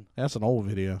 2009. That's an old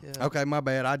video. Yeah. Okay, my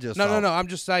bad. I just saw No. it. I'm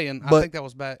just saying. I But- think that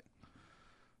was back.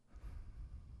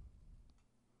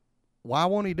 Why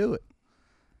won't he do it?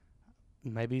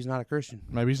 Maybe he's not a Christian.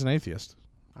 Maybe he's an atheist.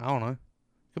 I don't know.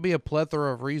 Could be a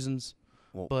plethora of reasons,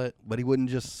 Well, but he wouldn't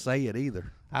just say it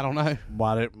either. I don't know.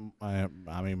 Why did I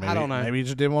mean? Maybe, I don't know. Maybe he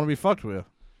just didn't want to be fucked with.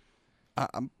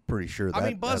 I'm pretty sure that. I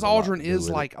mean, Buzz has a lot to Aldrin do is with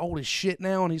it. like old as shit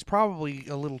now, and he's probably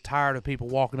a little tired of people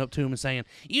walking up to him and saying,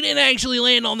 "You didn't actually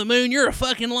land on the moon. You're a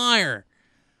fucking liar."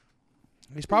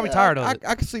 He's probably tired of it.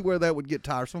 I can see where that would get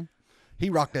tiresome. He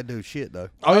rocked that dude's shit though.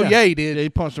 Oh yeah, he did. Yeah, he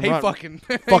punched him He right. fucking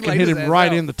Fucking laid hit his him ass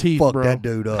right out. in the teeth, Fuck bro. that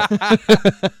dude up.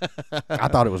 I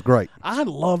thought it was great. I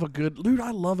love a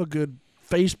good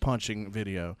face punching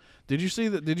video. Did you see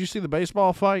the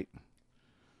baseball fight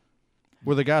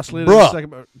where the guy slid in the Bruh.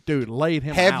 second? Dude, laid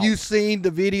him out. Have you seen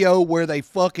the video where they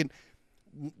fucking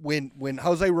when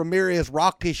Jose Ramirez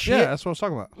rocked his shit? Yeah, that's what I was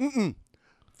talking about.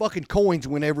 Fucking coins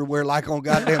went everywhere like on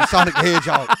goddamn Sonic the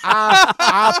Hedgehog.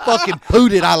 I fucking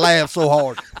pooted. I laughed so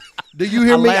hard. Do you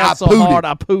hear me? laughed so pooted. hard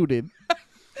I pooted.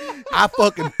 I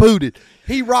fucking pooted.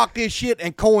 He rocked this shit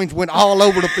and coins went all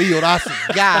over the field. I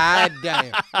said, God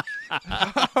damn.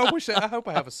 I hope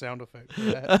I have a sound effect for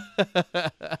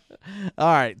that. All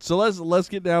right, so let's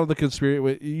get down to the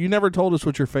conspiracy. You never told us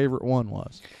what your favorite one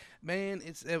was. Man,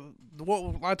 it's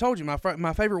what I told you. My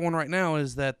favorite one right now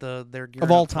is that they're gearing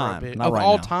Of all up for a time, bit. not of right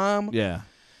all now. time. Yeah.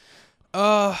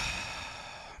 I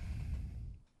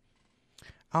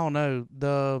don't know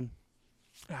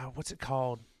what's it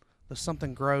called? The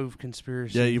something Grove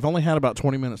conspiracy. Yeah, you've only had about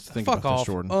 20 minutes to think Fuck about off.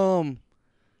 this, Jordan.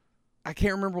 I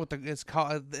can't remember what it's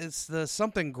called. It's the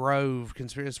something Grove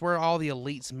conspiracy. It's where all the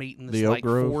elites meet in this The Oak like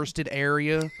Grove? forested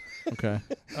area. Okay.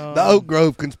 The Oak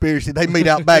Grove conspiracy. They meet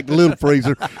out back to Little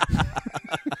Freezer.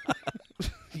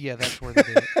 Yeah, that's where they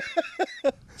do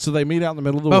it. So they meet out in the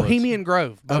middle of the woods. Bohemian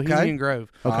Grove. Okay. Bohemian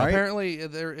Grove. Okay. All right. Apparently,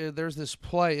 there's this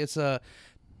play. It's a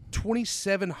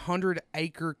 2,700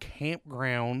 acre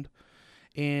campground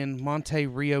in Monte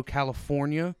Rio,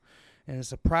 California, and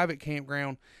it's a private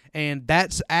campground. And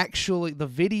that's actually the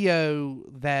video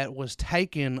that was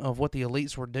taken of what the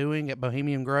elites were doing at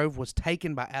Bohemian Grove was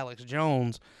taken by Alex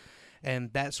Jones,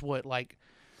 and that's what like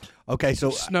Okay,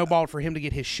 so snowballed for him to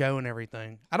get his show and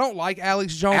everything. I don't like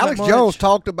Alex Jones. Alex that much. Jones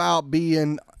talked about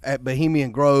being at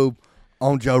Bohemian Grove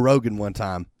on Joe Rogan one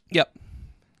time. Yep,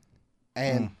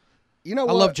 And you know I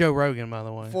what? love Joe Rogan, by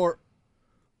the way. For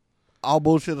all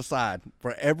bullshit aside,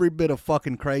 for every bit of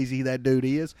fucking crazy that dude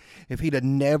is, if he'd have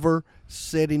never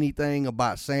said anything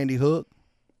about Sandy Hook,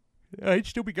 He'd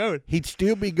still be going. he'd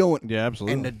still be going. Yeah,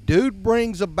 absolutely. And the dude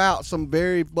brings about some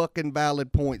very fucking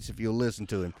valid points if you listen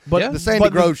to him. But Yeah. The Sandy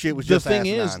Grove shit was just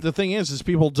asinine. the thing is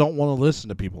people don't want to listen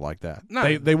to people like that.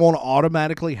 No. They want to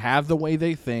automatically have the way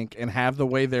they think and have the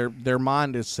way their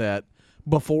mind is set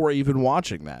before even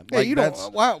watching that. Yeah, Like, you that's-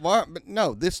 don't. Why? But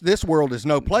no, this world is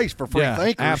no place for free Yeah,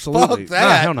 thinkers. absolutely. Fuck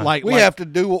that. hell no. Like- we like have to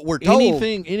do what we're told.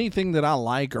 anything that I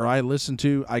like or I listen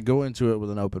to, I go into it with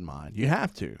an open mind. You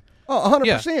have to. Oh,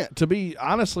 100%. To be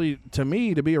honestly, to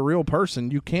me, to be a real person,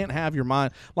 you can't have your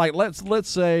mind like let's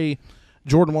say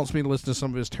Jordan wants me to listen to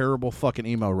some of his terrible fucking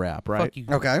emo rap, right? Fuck you.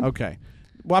 Okay. Okay.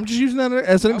 Well, I'm just using that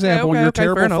as an example. okay, Your okay, fair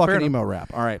terrible enough, fair fucking enough. emo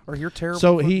rap. All right. Or you're terrible.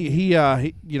 So fucking- he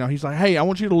he's like, hey, I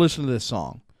want you to listen to this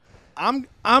song.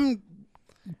 I'm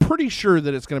pretty sure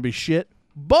that it's going to be shit,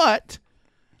 but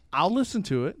I'll listen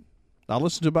to it. I'll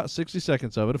listen to about 60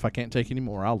 seconds of it. If I can't take any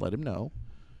more, I'll let him know.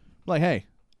 Like, hey,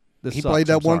 this He sucks. played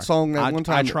that I'm one sorry. song that one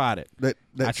time I that- tried it. That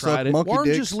I tried sucked it. monkey Warren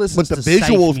dicks, just listens but the to safe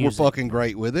visuals were music. fucking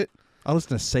great with it. I listen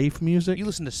to safe music. You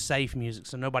listen to safe music,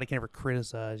 so nobody can ever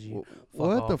criticize you. Fuck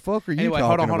What the off. fuck are you Anyway,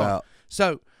 talking hold on. about?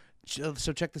 So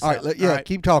check this All out. right, yeah, All right.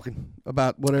 keep talking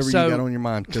about whatever So- you got on your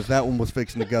mind because that one was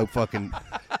fixing to go fucking.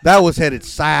 That was headed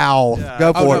south.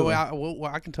 Go Oh for no, it.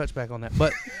 well, I can touch back on that.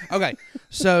 But okay,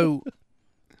 so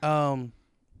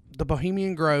the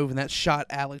Bohemian Grove, and that shot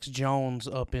Alex Jones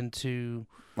up into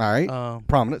All right,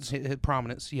 prominence, his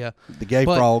prominence. Yeah. the gay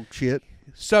but- frog shit.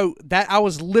 So that I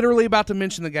was literally about to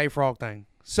mention the gay frog thing.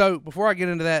 So before I get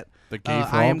into that, The gay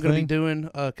I am frog going to be thing? doing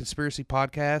a conspiracy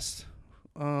podcast.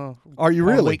 Are you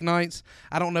on really? weeknights?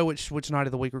 I don't know which night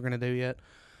of the week we're going to do yet,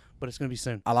 but it's going to be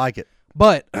soon. I like it.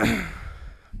 But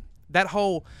that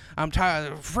whole I'm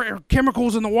tired of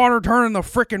chemicals in the water turning the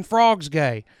freaking frogs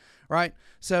gay, right?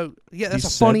 So yeah, that's He a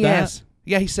said funny that? ass.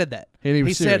 Yeah, he said that. And he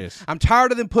was said, serious. "I'm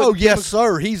tired of them putting." Oh yes, chemicals-"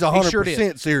 sir. He's 100% sure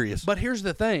did. serious. But here's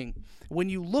the thing: when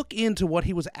you look into what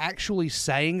he was actually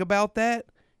saying about that,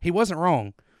 he wasn't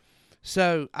wrong.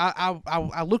 So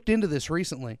I looked into this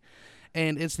recently,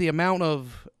 and it's the amount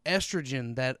of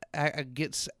estrogen that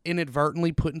gets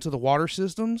inadvertently put into the water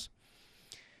systems.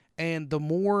 And the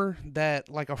more that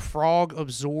like a frog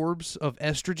absorbs of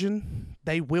estrogen,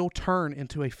 they will turn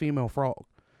into a female frog.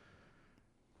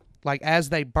 Like as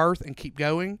they birth and keep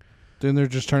going. Then they're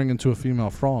just turning into a female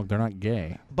frog. They're not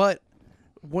gay. But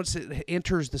once it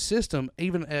enters the system,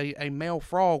 even a male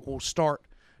frog will start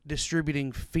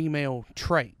distributing female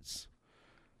traits.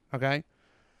 Okay?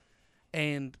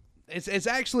 And it's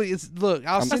actually look,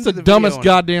 I'll send That's you the the video dumbest on it.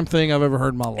 goddamn thing I've ever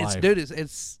heard in my life.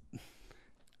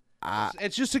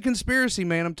 It's just a conspiracy,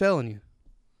 man, I'm telling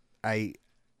you.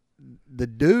 The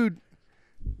dude.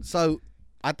 So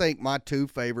I think my two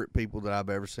favorite people that I've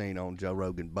ever seen on Joe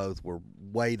Rogan both were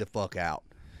way the fuck out.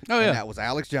 Oh And yeah. that was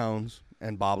Alex Jones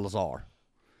and Bob Lazar.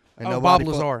 And Bob nobody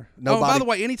Lazar. Nobody, by the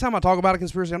way, anytime I talk about a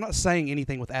conspiracy, I'm not saying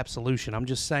anything with absolution. I'm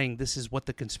just saying this is what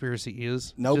the conspiracy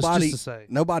is. nobody, just to say.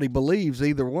 nobody believes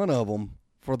either one of them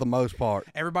for the most part.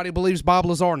 Everybody believes Bob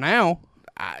Lazar now.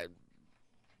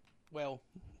 Well.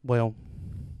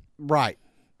 Right.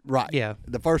 Yeah.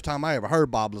 The first time I ever heard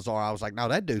Bob Lazar, I was like, no,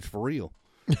 that dude's for real.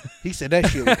 He said that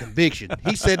shit with conviction.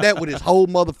 He said that with his whole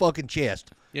motherfucking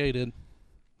chest. Yeah, he did.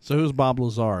 So who's Bob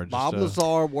Lazar? Bob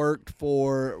Lazar worked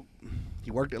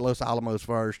at Los Alamos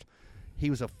first. He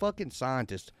was a fucking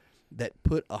scientist that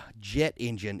put a jet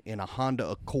engine in a Honda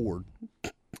Accord,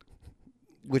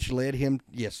 which led him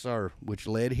to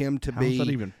How's be that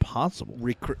even possible?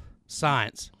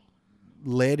 Science.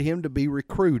 led him to be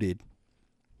recruited,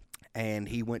 and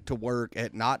he went to work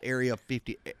at not Area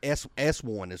 50.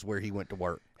 S1 is where he went to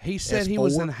work. He said he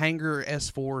was in Hangar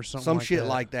S4 or something Some like shit that.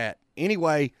 like that.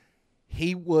 Anyway,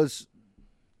 he was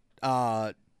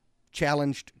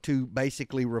challenged to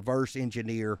basically reverse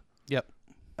engineer Yep.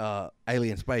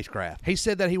 alien spacecraft. He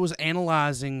said that he was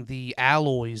analyzing the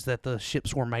alloys that the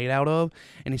ships were made out of,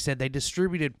 and he said they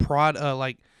distributed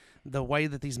like the way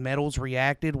that these metals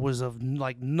reacted was of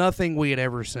like nothing we had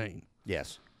ever seen.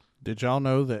 Yes. Did y'all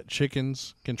know that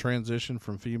chickens can transition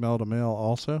from female to male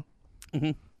also?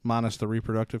 Mm-hmm. Minus the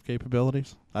reproductive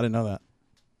capabilities? I didn't know that.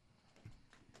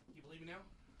 You believe me now?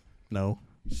 No.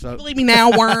 So Believe me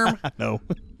now, worm. No.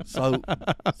 so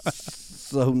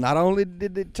not only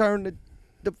did it turn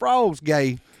the frogs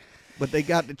gay, but they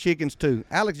got the chickens too.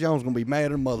 Alex Jones gonna be mad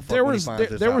at a motherfucker. There when he was finds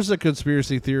this there out. was a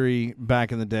conspiracy theory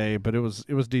back in the day, but it was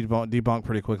debunked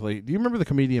pretty quickly. Do you remember the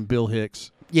comedian Bill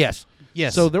Hicks? Yes.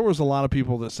 Yes. So there was a lot of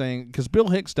people that saying, because Bill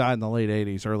Hicks died in the late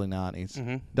 80s, early 90s,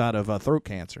 Mm-hmm. died of throat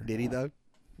cancer. Did he though?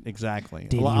 Exactly.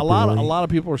 Did a he lot of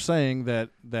people are saying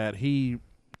that he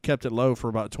kept it low for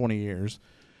about 20 years,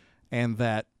 and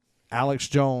that Alex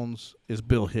Jones is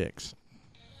Bill Hicks.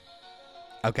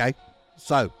 Okay.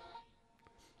 So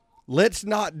let's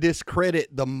not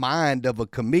discredit the mind of a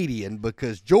comedian,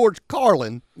 because George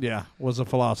Carlin. Yeah, was a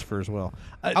philosopher as well.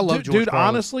 I love George dude. Carlin.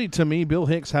 Honestly, to me, Bill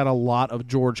Hicks had a lot of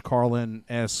George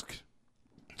Carlin-esque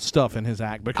stuff in his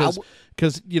act because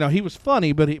he was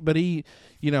funny, but he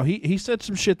said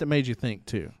some shit that made you think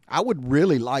too. I would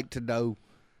really like to know.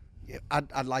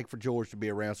 I'd like for George to be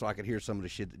around so I could hear some of the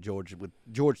shit that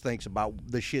George thinks about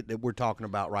the shit that we're talking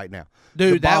about right now.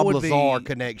 Dude, the that Bob would Lazar be-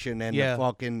 connection and Yeah. the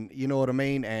fucking, you know what I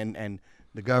mean? And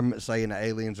the government saying the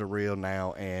aliens are real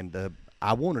now, and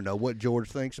I want to know what George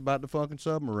thinks about the fucking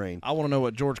submarine. I want to know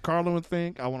what George Carlin would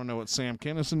think. I want to know what Sam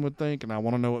Kinison would think, and I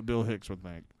want to know what Bill Hicks would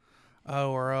think.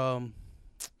 Oh, or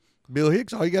Bill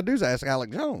Hicks, all you got to do is ask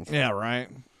Alex Jones. Yeah, right.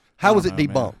 How was it know, man.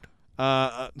 debunked?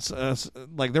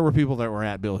 Like there were people that were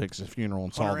at Bill Hicks' funeral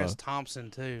and saw Hunter S. the.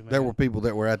 Thompson too. Man. There were people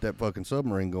that were at that fucking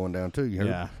submarine going down too. You heard?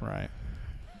 Yeah, right.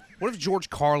 What if George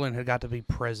Carlin had got to be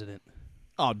president?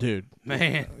 Oh, dude.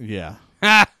 Man. Yeah.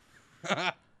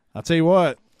 I'll tell you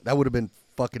what. That would have been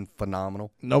fucking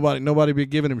phenomenal. Nobody be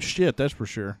giving him shit. That's for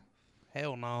sure.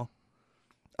 Hell no.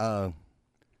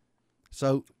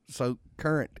 So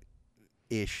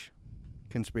current-ish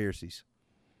conspiracies,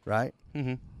 right?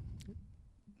 Mm-hmm.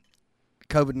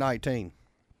 COVID-19.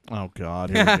 Oh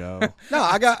God, here we go. No,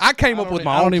 I came up with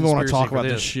my I own don't even want to conspiracy talk for about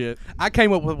this shit. I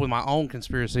came up with my own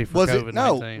conspiracy for Was COVID-19.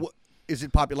 it no? Is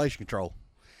it population control?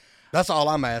 That's all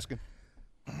I'm asking.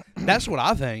 That's what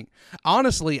I think.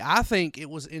 Honestly, I think it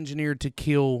was engineered to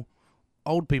kill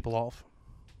old people off.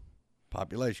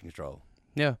 Population control.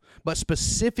 Yeah, but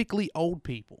specifically old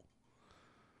people.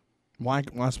 Why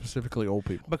specifically old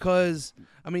people? Because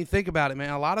I mean, think about it, man.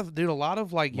 A lot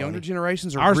of like younger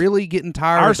generations are Our- really getting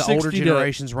tired our of the older 60 to-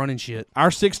 generations running shit.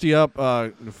 Our 60 up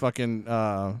fucking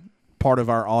part of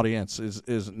our audience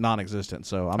is non-existent,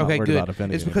 so I'm not Okay, worried good. about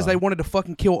offending It's because they anybody. wanted to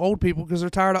fucking kill old people because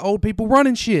they're tired of old people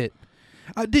running shit.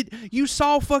 Did you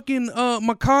saw fucking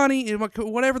McConney,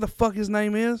 whatever the fuck his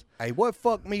name is? Hey, what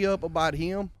fucked me up about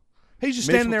him? He's just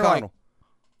Mitch standing there like, McConnell.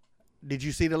 Did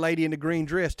you see the lady in the green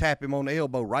dress tap him on the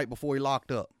elbow right before he locked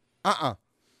up?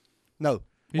 No.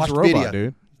 He's Watch a the robot, video.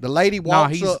 dude. The lady nah,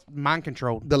 walks he's up. mind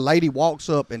controlled. The lady walks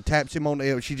up and taps him on the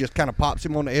elbow. She just kind of pops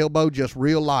him on the elbow, just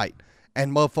real light,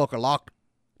 and motherfucker locked.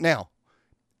 Now,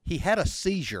 he had a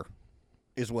seizure,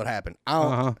 is what happened.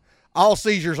 All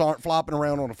seizures aren't flopping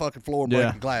around on the fucking floor breaking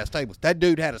Yeah. glass tables. That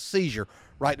dude had a seizure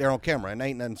right there on camera, and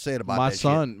ain't nothing said about My that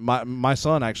son, my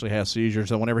son actually has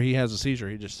seizures, and whenever he has a seizure,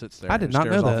 he just sits there. I did and not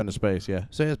stares know off that. into space. Yeah,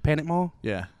 So it's Panic Mall.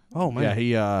 yeah. Oh man,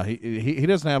 Yeah, he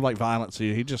doesn't have like violent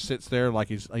seizures. He just sits there like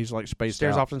he's like spaced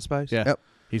stares out. off in space. Yeah, Yep.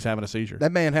 he's having a seizure.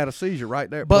 That man had a seizure right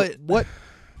there. But- what?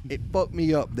 It fucked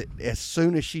me up that as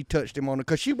soon as she touched him on it,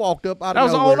 because she walked up out That of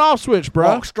was an nowhere, on-off switch, bro.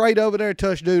 walked straight over there,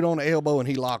 touched dude on the elbow, and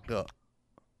he locked up.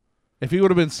 If he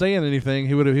would have been saying anything,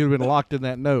 he would have been locked in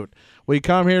that note. We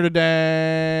come here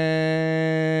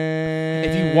today.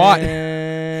 If you watch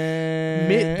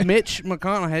Mitch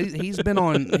McConnell, he's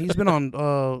been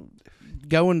on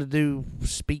going to do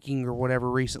speaking or whatever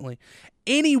recently.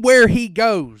 Anywhere he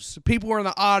goes, people are in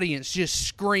the audience just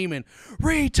screaming,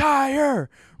 "Retire!"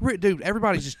 Dude,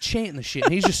 everybody's just chanting the shit.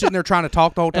 And he's just sitting there trying to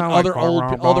talk the whole time. And like,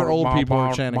 other old people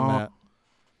are chanting that.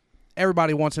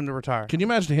 Everybody wants him to retire. Can you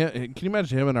imagine him? Can you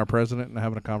imagine him and our president and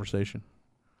having a conversation?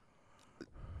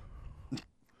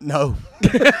 No.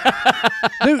 Dude,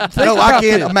 think No, I about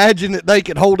can't this. imagine that they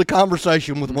could hold a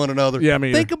conversation with one another. Yeah, I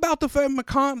mean, Think about the fact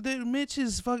dude, Mitch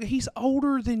is fucking. He's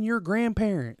older than your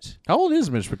grandparents. how old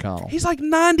is Mitch McConnell? He's like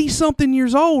 90-something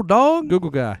years old, dog. Google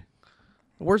guy.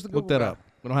 Where's the Look that up.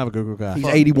 We don't have a Google guy. He's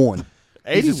 81. He's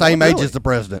the 81, same age really? as the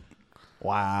president.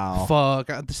 Wow.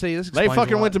 Fuck. See, this They explains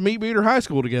fucking a lot. went to Meat Beater High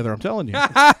School together. I'm telling you.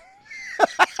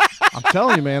 I'm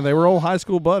telling you, man. They were old high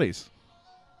school buddies.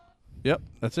 Yep,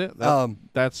 that's it.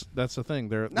 That's the thing.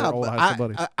 They're old but high school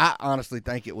buddies. I honestly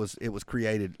think it was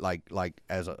created like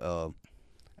as a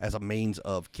means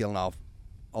of killing off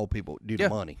old people due to Yeah.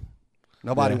 money.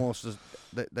 Nobody Yeah. wants to.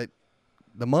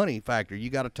 The money factor.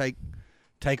 You got to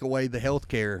take away the health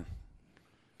care.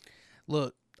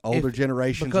 Look, Older if-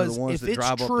 generations are because the ones if that it's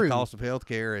drive up true- the cost of health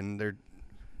care, and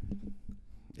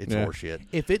it's Yeah. horseshit.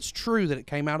 if it's true that it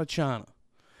came out of China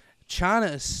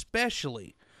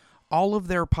especially, all of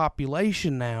their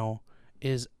population now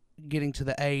is getting to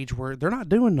the age where they're not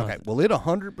doing nothing. Okay, well, it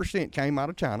 100% came out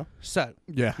of China. So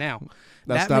Yeah. now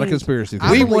That's that not a means conspiracy I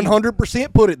theory. We believe-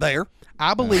 100% put it there.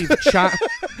 I believe China.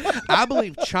 I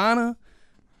believe China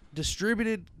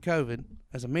distributed COVID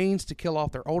as a means to kill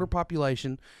off their older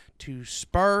population to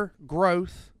spur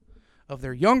growth of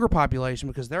their younger population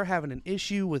because they're having an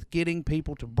issue with getting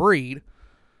people to breed.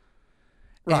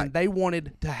 Right. And they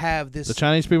wanted to have this. The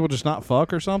Chinese people just not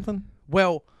fuck or something?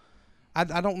 Well,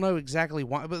 I don't know exactly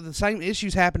why, but the same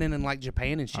issues happening in like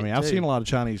Japan and shit. I mean, I've too. seen a lot of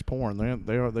Chinese porn.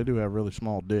 They do have really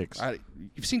small dicks.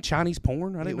 You've seen Chinese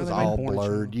porn? I It didn't know was they made all porn in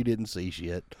blurred. China. You didn't see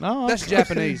shit. No, That's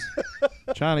Japanese.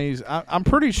 Chinese. I'm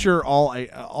pretty sure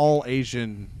all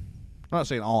Asian. I'm not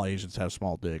saying all Asians have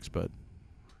small dicks, but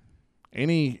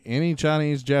any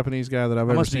Chinese, Japanese guy that I've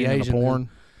ever must be seen in a Asian, porn,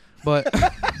 But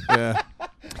yeah,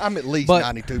 I'm at least But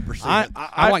 92%. I'm like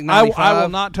I will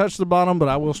 95. not touch the bottom, but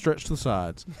I will stretch the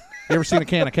sides. You ever seen a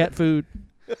can of cat food?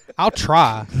 I'll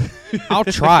try. I'll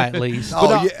try at least.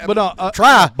 Oh, yeah. But no,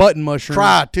 Try. Button mushroom.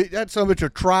 Try. That's some of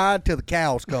it. Try till the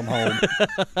cows come home.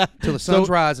 till the sun's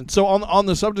rising. So on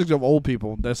the subject of old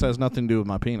people, this has nothing to do with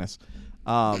my penis.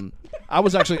 I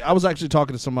was actually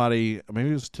talking to somebody.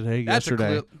 Maybe it was today, That's a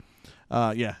yesterday.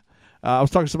 clip. Yeah. I was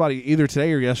talking to somebody either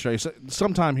today or yesterday.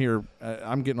 Sometime here.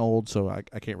 I'm getting old, so I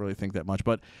can't really think that much.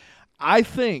 But I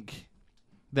think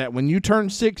that when you turn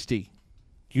 60,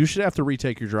 you should have to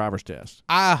retake your driver's test.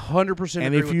 I 100% And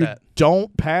agree if with you that.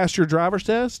 don't pass your driver's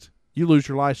test, you lose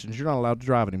your license. You're not allowed to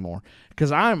drive anymore.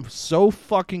 Because I'm so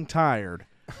fucking tired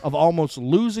of almost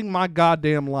losing my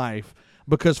goddamn life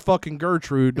because fucking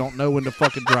Gertrude don't know when to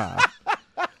fucking drive.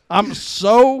 I'm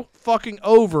so fucking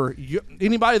over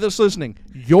anybody that's listening.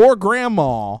 Your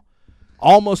grandma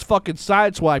almost fucking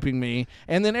sideswiping me,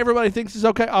 and then everybody thinks it's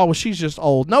okay. Oh, well, she's just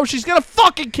old. No, she's gonna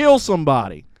fucking kill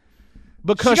somebody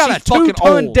because She got a she's fucking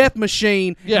 2-ton old. death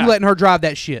machine. Yeah. You letting her drive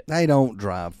that shit. They don't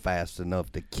drive fast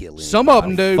enough to kill him. Some of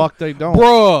them do. Fuck, they don't.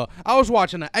 Bruh, I was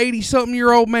watching an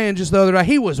 80-something-year-old man just the other day.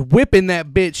 He was whipping that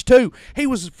bitch, too. He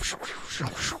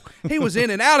was in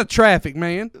and out of traffic,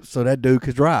 man. So that dude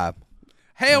could drive.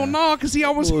 Hell no, because he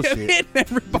almost kept Bullshit. hitting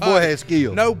everybody. Boy has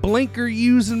skills. No blinker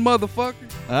using motherfucker.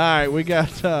 All right, we got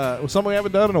something we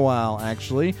haven't done in a while,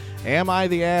 actually. Am I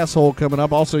the Asshole coming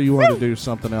up? Also, you wanted to do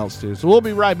something else, too. So we'll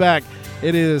be right back.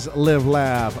 It is Live,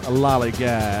 Laugh,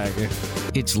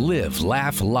 Lollygag. It's Live,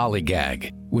 Laugh,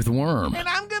 Lollygag with Worm. And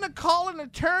I'm going to call an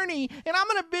attorney, and I'm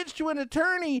going to bitch to an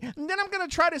attorney, and then I'm going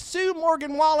to try to sue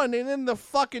Morgan Wallen, and then the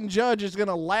fucking judge is going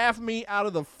to laugh me out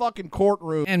of the fucking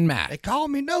courtroom. And Matt. They call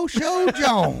me No Show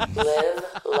Jones. Live,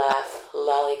 laugh,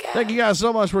 lollygag. Thank you guys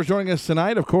so much for joining us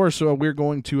tonight. Of course, we're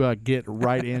going to get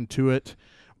right into it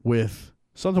with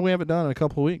something we haven't done in a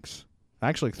couple of weeks.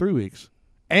 Actually, 3 weeks.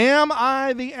 Am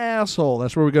I the Asshole?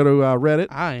 That's where we go to Reddit.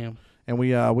 I am. And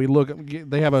we look.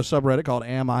 They have a subreddit called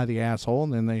 "Am I the Asshole?"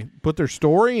 and then they put their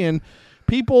story, and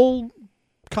people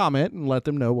comment and let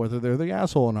them know whether they're the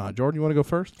asshole or not. Jordan, you want to go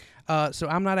first? So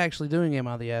I'm not actually doing Am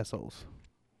I the Assholes?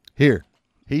 Here.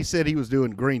 He said he was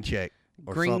doing green check.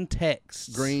 Or Green something.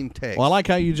 text. Green text. Well, I like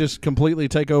how you just completely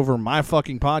take over my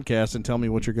fucking podcast and tell me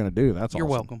what you're going to do. That's You're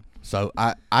awesome. welcome. So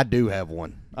I do have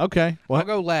one. Okay, well, I'll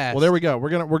go last. Well, there we go. We're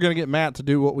gonna get Matt to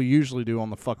do what we usually do on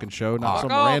the fucking show, not some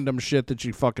Fuck off. random shit that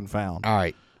you fucking found. All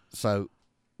right. So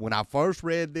when I first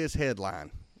read this headline,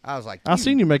 I was like, I've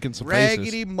seen you making some faces.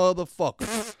 raggedy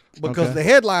motherfucker. Because Okay. the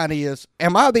headline is,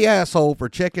 "Am I the asshole for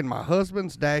checking my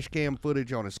husband's dash cam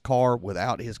footage on his car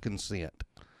without his consent?"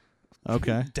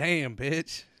 Okay. Damn,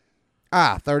 bitch.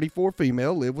 I, 34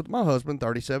 female, live with my husband,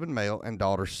 37 male, and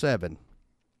daughter 7.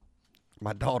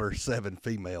 My daughter 7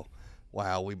 female.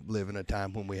 Wow, we live in a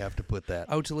time when we have to put that.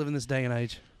 Oh, to live in this day and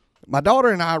age. My daughter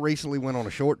and I recently went on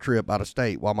a short trip out of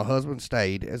state while my husband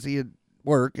stayed, as he had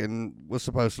work and was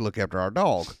supposed to look after our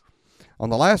dog. On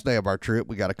the last day of our trip,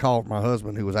 we got a call from my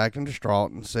husband, who was acting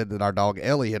distraught and said that our dog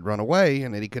Ellie had run away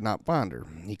and that he could not find her.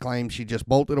 He claimed she just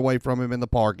bolted away from him in the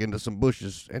park into some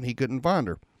bushes and he couldn't find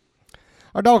her.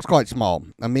 Our dog's quite small,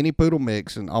 a mini poodle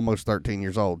mix and almost 13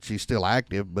 years old. She's still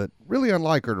active, but really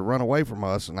unlike her to run away from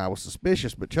us, and I was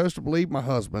suspicious but chose to believe my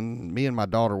husband. Me and my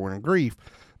daughter were in grief,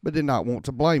 but did not want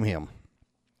to blame him.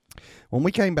 When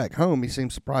we came back home, he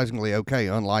seemed surprisingly okay,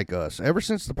 unlike us. Ever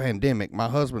since the pandemic, my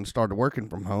husband started working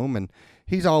from home, and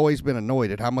he's always been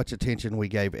annoyed at how much attention we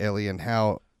gave Ellie and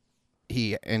how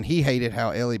he hated how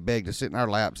Ellie begged to sit in our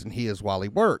laps and his while he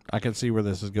worked. I can see where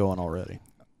this is going already.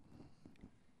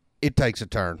 It takes a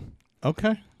turn.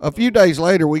 Okay. A few days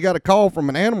later, we got a call from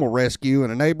an animal rescue in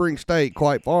a neighboring state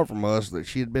quite far from us that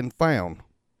she had been found.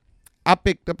 I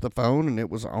picked up the phone, and it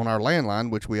was on our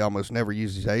landline, which we almost never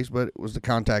use these days, but it was the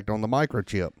contact on the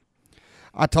microchip.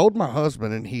 I told my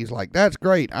husband, and he's like, "That's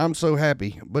great, I'm so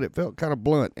happy," but it felt kind of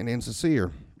blunt and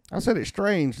insincere. I said it's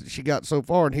strange that she got so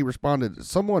far, and he responded that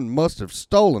someone must have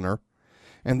stolen her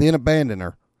and then abandoned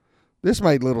her. This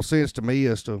made little sense to me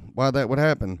as to why that would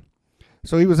happen.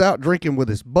 So he was out drinking with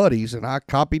his buddies, and I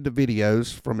copied the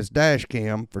videos from his dash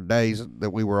cam for days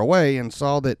that we were away and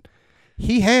saw that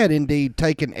he had indeed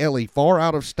taken Ellie far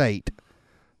out of state,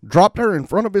 dropped her in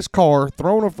front of his car,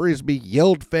 thrown a frisbee,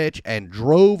 yelled fetch, and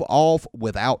drove off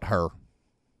without her.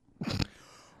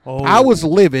 Oh. I was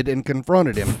livid and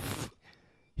confronted him.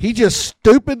 He just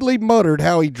stupidly muttered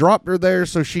how he dropped her there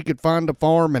so she could find a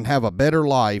farm and have a better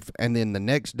life, and then the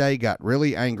next day got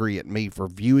really angry at me for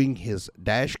viewing his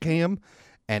dash cam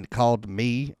and called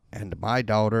me and my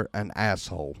daughter an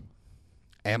asshole.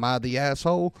 Am I the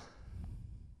asshole?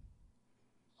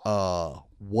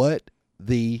 What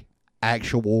the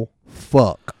actual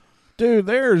fuck? Dude,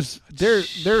 there's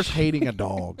hating a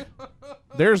dog.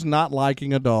 There's not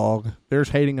liking a dog. There's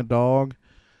hating a dog.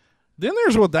 Then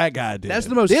there's what that guy did. That's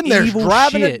the most Then there's evil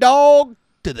driving shit. a dog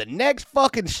to the next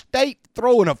fucking state,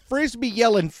 throwing a frisbee,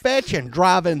 yelling fetch, and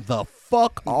driving the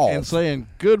fuck off. and saying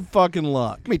good fucking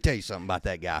luck. Let me tell you something about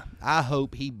that guy. I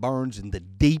hope he burns in the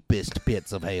deepest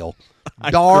pits of hell.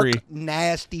 I Dark, agree.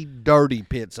 nasty, dirty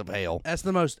pits of hell. That's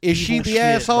the most Is she evil the shit,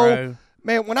 asshole? bro.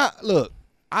 Man, when I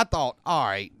thought, all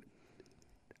right,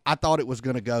 I thought it was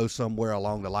going to go somewhere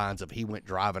along the lines of he went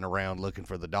driving around looking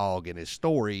for the dog in his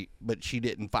story, but she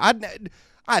didn't. I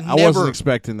I never wasn't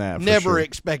expecting that. For never sure.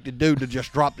 expected dude to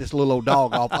just drop this little old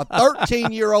dog off. A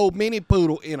 13-year-old mini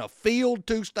poodle in a field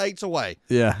 2 states away.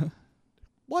 Yeah.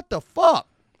 What the fuck?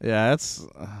 Yeah,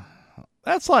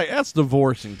 that's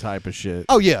divorcing type of shit.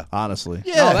 Oh yeah, Honestly.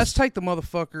 yeah. No, let's take the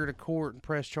motherfucker to court and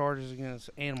press charges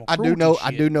against animal I cruelty do know. shit.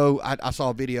 I do know. I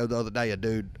saw a video the other day. A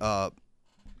dude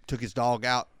took his dog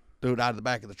out, threw it out of the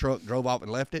back of the truck, drove off and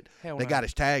left it. Hell They no. got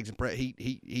his tags and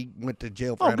he went to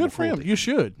jail for Oh, animal good for him. cruelty. You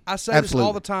should. I say this all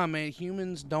Absolutely. the time, man.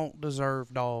 Humans don't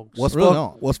deserve dogs. Really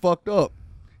don't. What's fucked up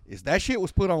is that shit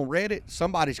was put on Reddit.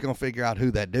 Somebody's gonna figure out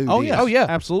who that dude Oh is. yeah. Oh, yeah.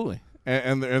 Absolutely.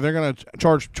 And they're gonna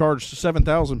charge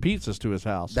 7,000 pizzas to his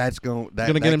house. That's gonna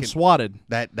Gonna get him swatted.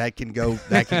 That can go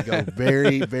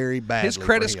very very badly. His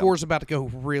credit for him. score's about to go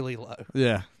really low.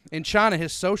 Yeah. In China,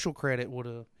 his social credit would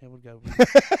go.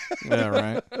 Yeah.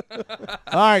 Right.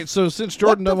 All right. So since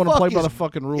Jordan What the doesn't want to fuck play by is- the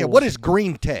fucking rules, Yeah, what is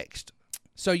green text?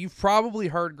 So you've probably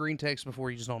heard green text before.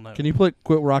 You just don't know. Can you quit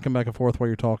rocking back and forth while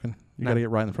you're talking? You got to get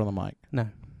right in front of the mic. No.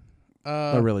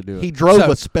 I really do. He drove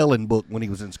So- a spelling book when he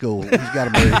was in school. He's got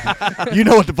a You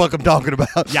know what the fuck I'm talking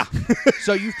about? Yeah.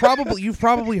 So you've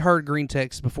probably heard green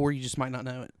text before. You just might not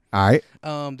know it. All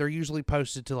right. They're usually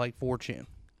posted to like 4chan.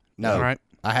 No, All right.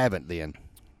 I haven't. Then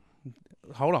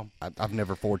Hold on. I've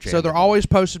never 4chan. So they're always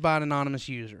posted by an anonymous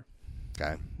user.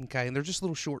 okay. Okay, and they're just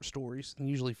little short stories and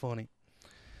usually funny.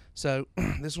 So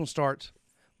this one starts,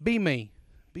 be me,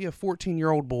 be a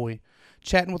 14-year-old boy,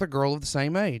 chatting with a girl of the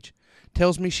same age.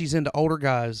 Tells me she's into older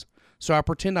guys, so I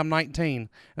pretend I'm 19 and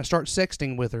I start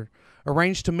sexting with her.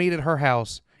 Arrange to meet at her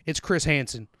house. It's Chris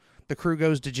Hansen. The crew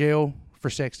goes to jail for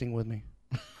sexting with me.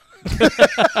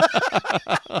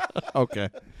 Okay.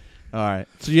 All right.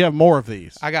 So you have more of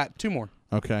these. I got 2 more.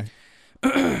 Okay.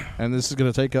 And this is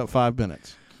going to take up 5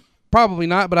 minutes. Probably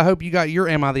not, but I hope you got your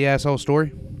Am I the Asshole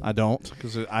story. I don't,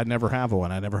 because I never have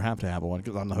one. I never have to have one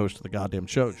because I'm the host of the goddamn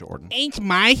show, Jordan. It's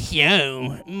my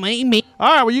show. Me.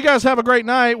 All right, well, you guys have a great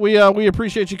night. We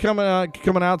appreciate you coming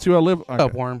out to live. Okay.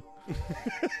 Up, Worm.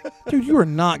 Dude, you are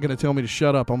not going to tell me to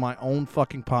shut up on my own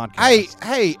fucking podcast.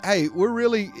 Hey, we're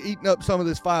really eating up some of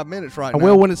this 5 minutes right I now.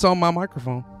 will when it's on my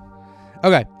microphone.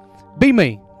 Okay. Be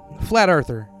me. Flat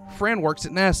earther. Friend works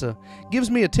at NASA.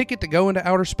 Gives me a ticket to go into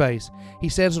outer space. He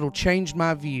says it'll change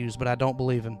my views, but I don't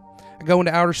believe him. I go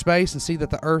into outer space and see that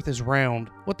the Earth is round.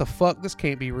 What the fuck? This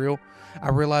can't be real. I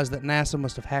realize that NASA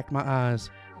must have hacked my eyes.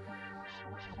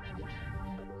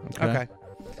 Okay.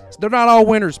 So they're not all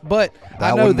winners, but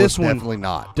That I know one this was one. definitely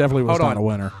not. Definitely was Hold not on. a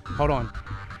winner. Hold on.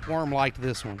 Worm liked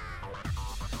this one.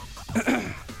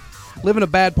 Live in a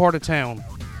bad part of town.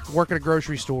 Work at a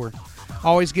grocery store.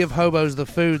 Always give hobos the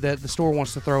food that the store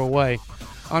wants to throw away.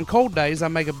 On cold days, I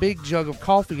make a big jug of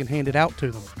coffee and hand it out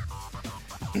to them.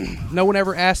 No one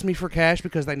ever asks me for cash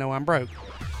because they know I'm broke.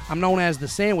 I'm known as the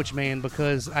sandwich man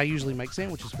because I usually make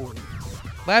sandwiches for them.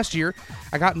 Last year,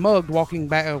 I got mugged walking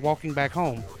back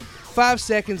home. 5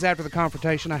 seconds after the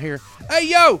confrontation, I hear, "Hey,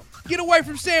 yo, get away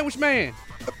from Sandwich Man!"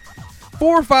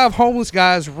 4 or 5 homeless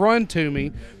guys run to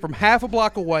me from half a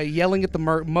block away, yelling at the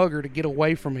mugger to get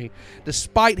away from me,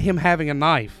 despite him having a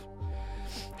knife.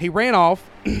 He ran off,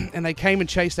 and they came and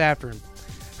chased after him.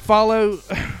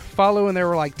 Follow, and there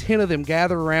were like 10 of them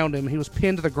gathered around him. He was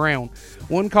pinned to the ground.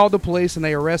 One called the police, and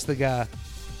they arrested the guy.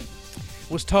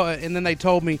 And then they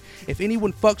told me, "If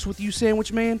anyone fucks with you,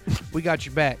 Sandwich Man, we got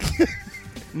your back."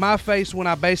 My face when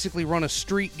I basically run a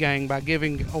street gang by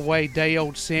giving away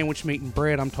day-old sandwich meat and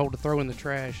bread I'm told to throw in the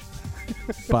trash.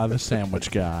 By the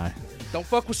sandwich guy. Don't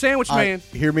fuck with Sandwich All Man.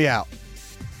 right, hear me out.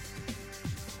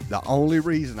 The only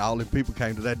reason all them people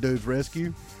came to that dude's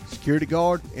rescue, security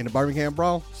guard in the Birmingham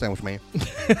brawl, Sandwich Man.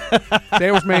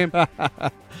 Sandwich Man.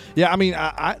 Yeah, I mean,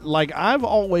 I've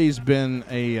always been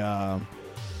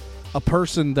a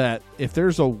person that if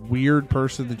there's a weird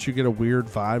person that you get a weird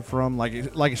vibe from, like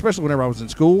especially whenever I was in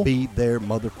school, Be their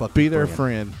motherfucking be their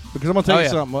friend. Because I'm gonna tell you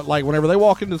something. Like whenever they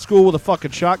walk into school with a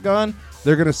fucking shotgun,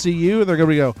 they're gonna see you and they're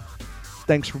gonna go,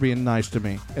 "Thanks for being nice to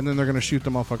me," and then they're gonna shoot the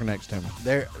motherfucker next to me.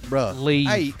 They're, bruh. Leave.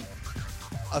 Hey,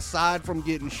 aside from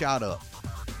getting shot up,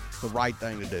 it's the right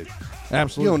thing to do.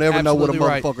 Absolutely. You don't ever know what a Absolutely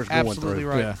right. motherfucker's going Absolutely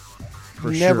through. right. Yeah.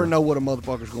 For You never sure. know what a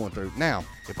motherfucker's going through. Now,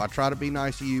 if I try to be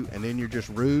nice to you and then you're just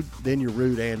rude, then you're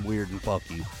rude and weird and fuck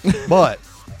you. But,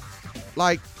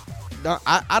 like,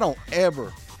 I don't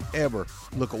ever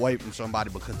look away from somebody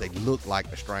because they look like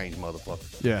a strange motherfucker.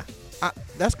 Yeah.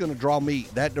 That's going to draw me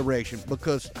that direction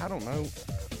because, I don't know,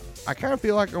 I kind of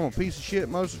feel like I'm a piece of shit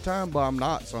most of the time, but I'm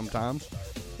not sometimes.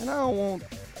 And I want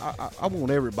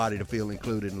everybody to feel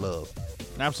included and loved.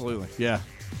 Absolutely. Yeah.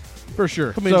 For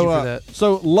sure. Commend you for that.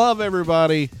 So love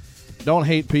everybody. Don't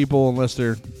hate people unless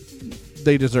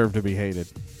they deserve to be hated.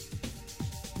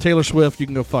 Taylor Swift, you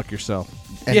can go fuck yourself.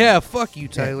 Yeah, fuck you,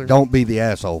 Taylor. Don't be the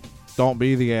asshole. Don't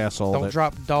be the asshole. Don't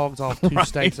drop dogs off 2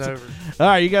 states over. All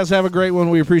right, you guys have a great one.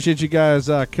 We appreciate you guys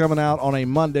coming out on a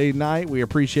Monday night. We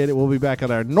appreciate it. We'll be back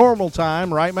at our normal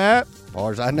time, right, Matt? As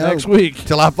far as I know. Next week.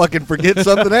 Till I fucking forget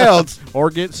something else. Or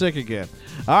get sick again.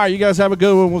 All right, you guys have a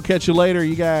good one. We'll catch you later.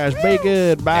 You guys be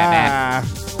good. Bye.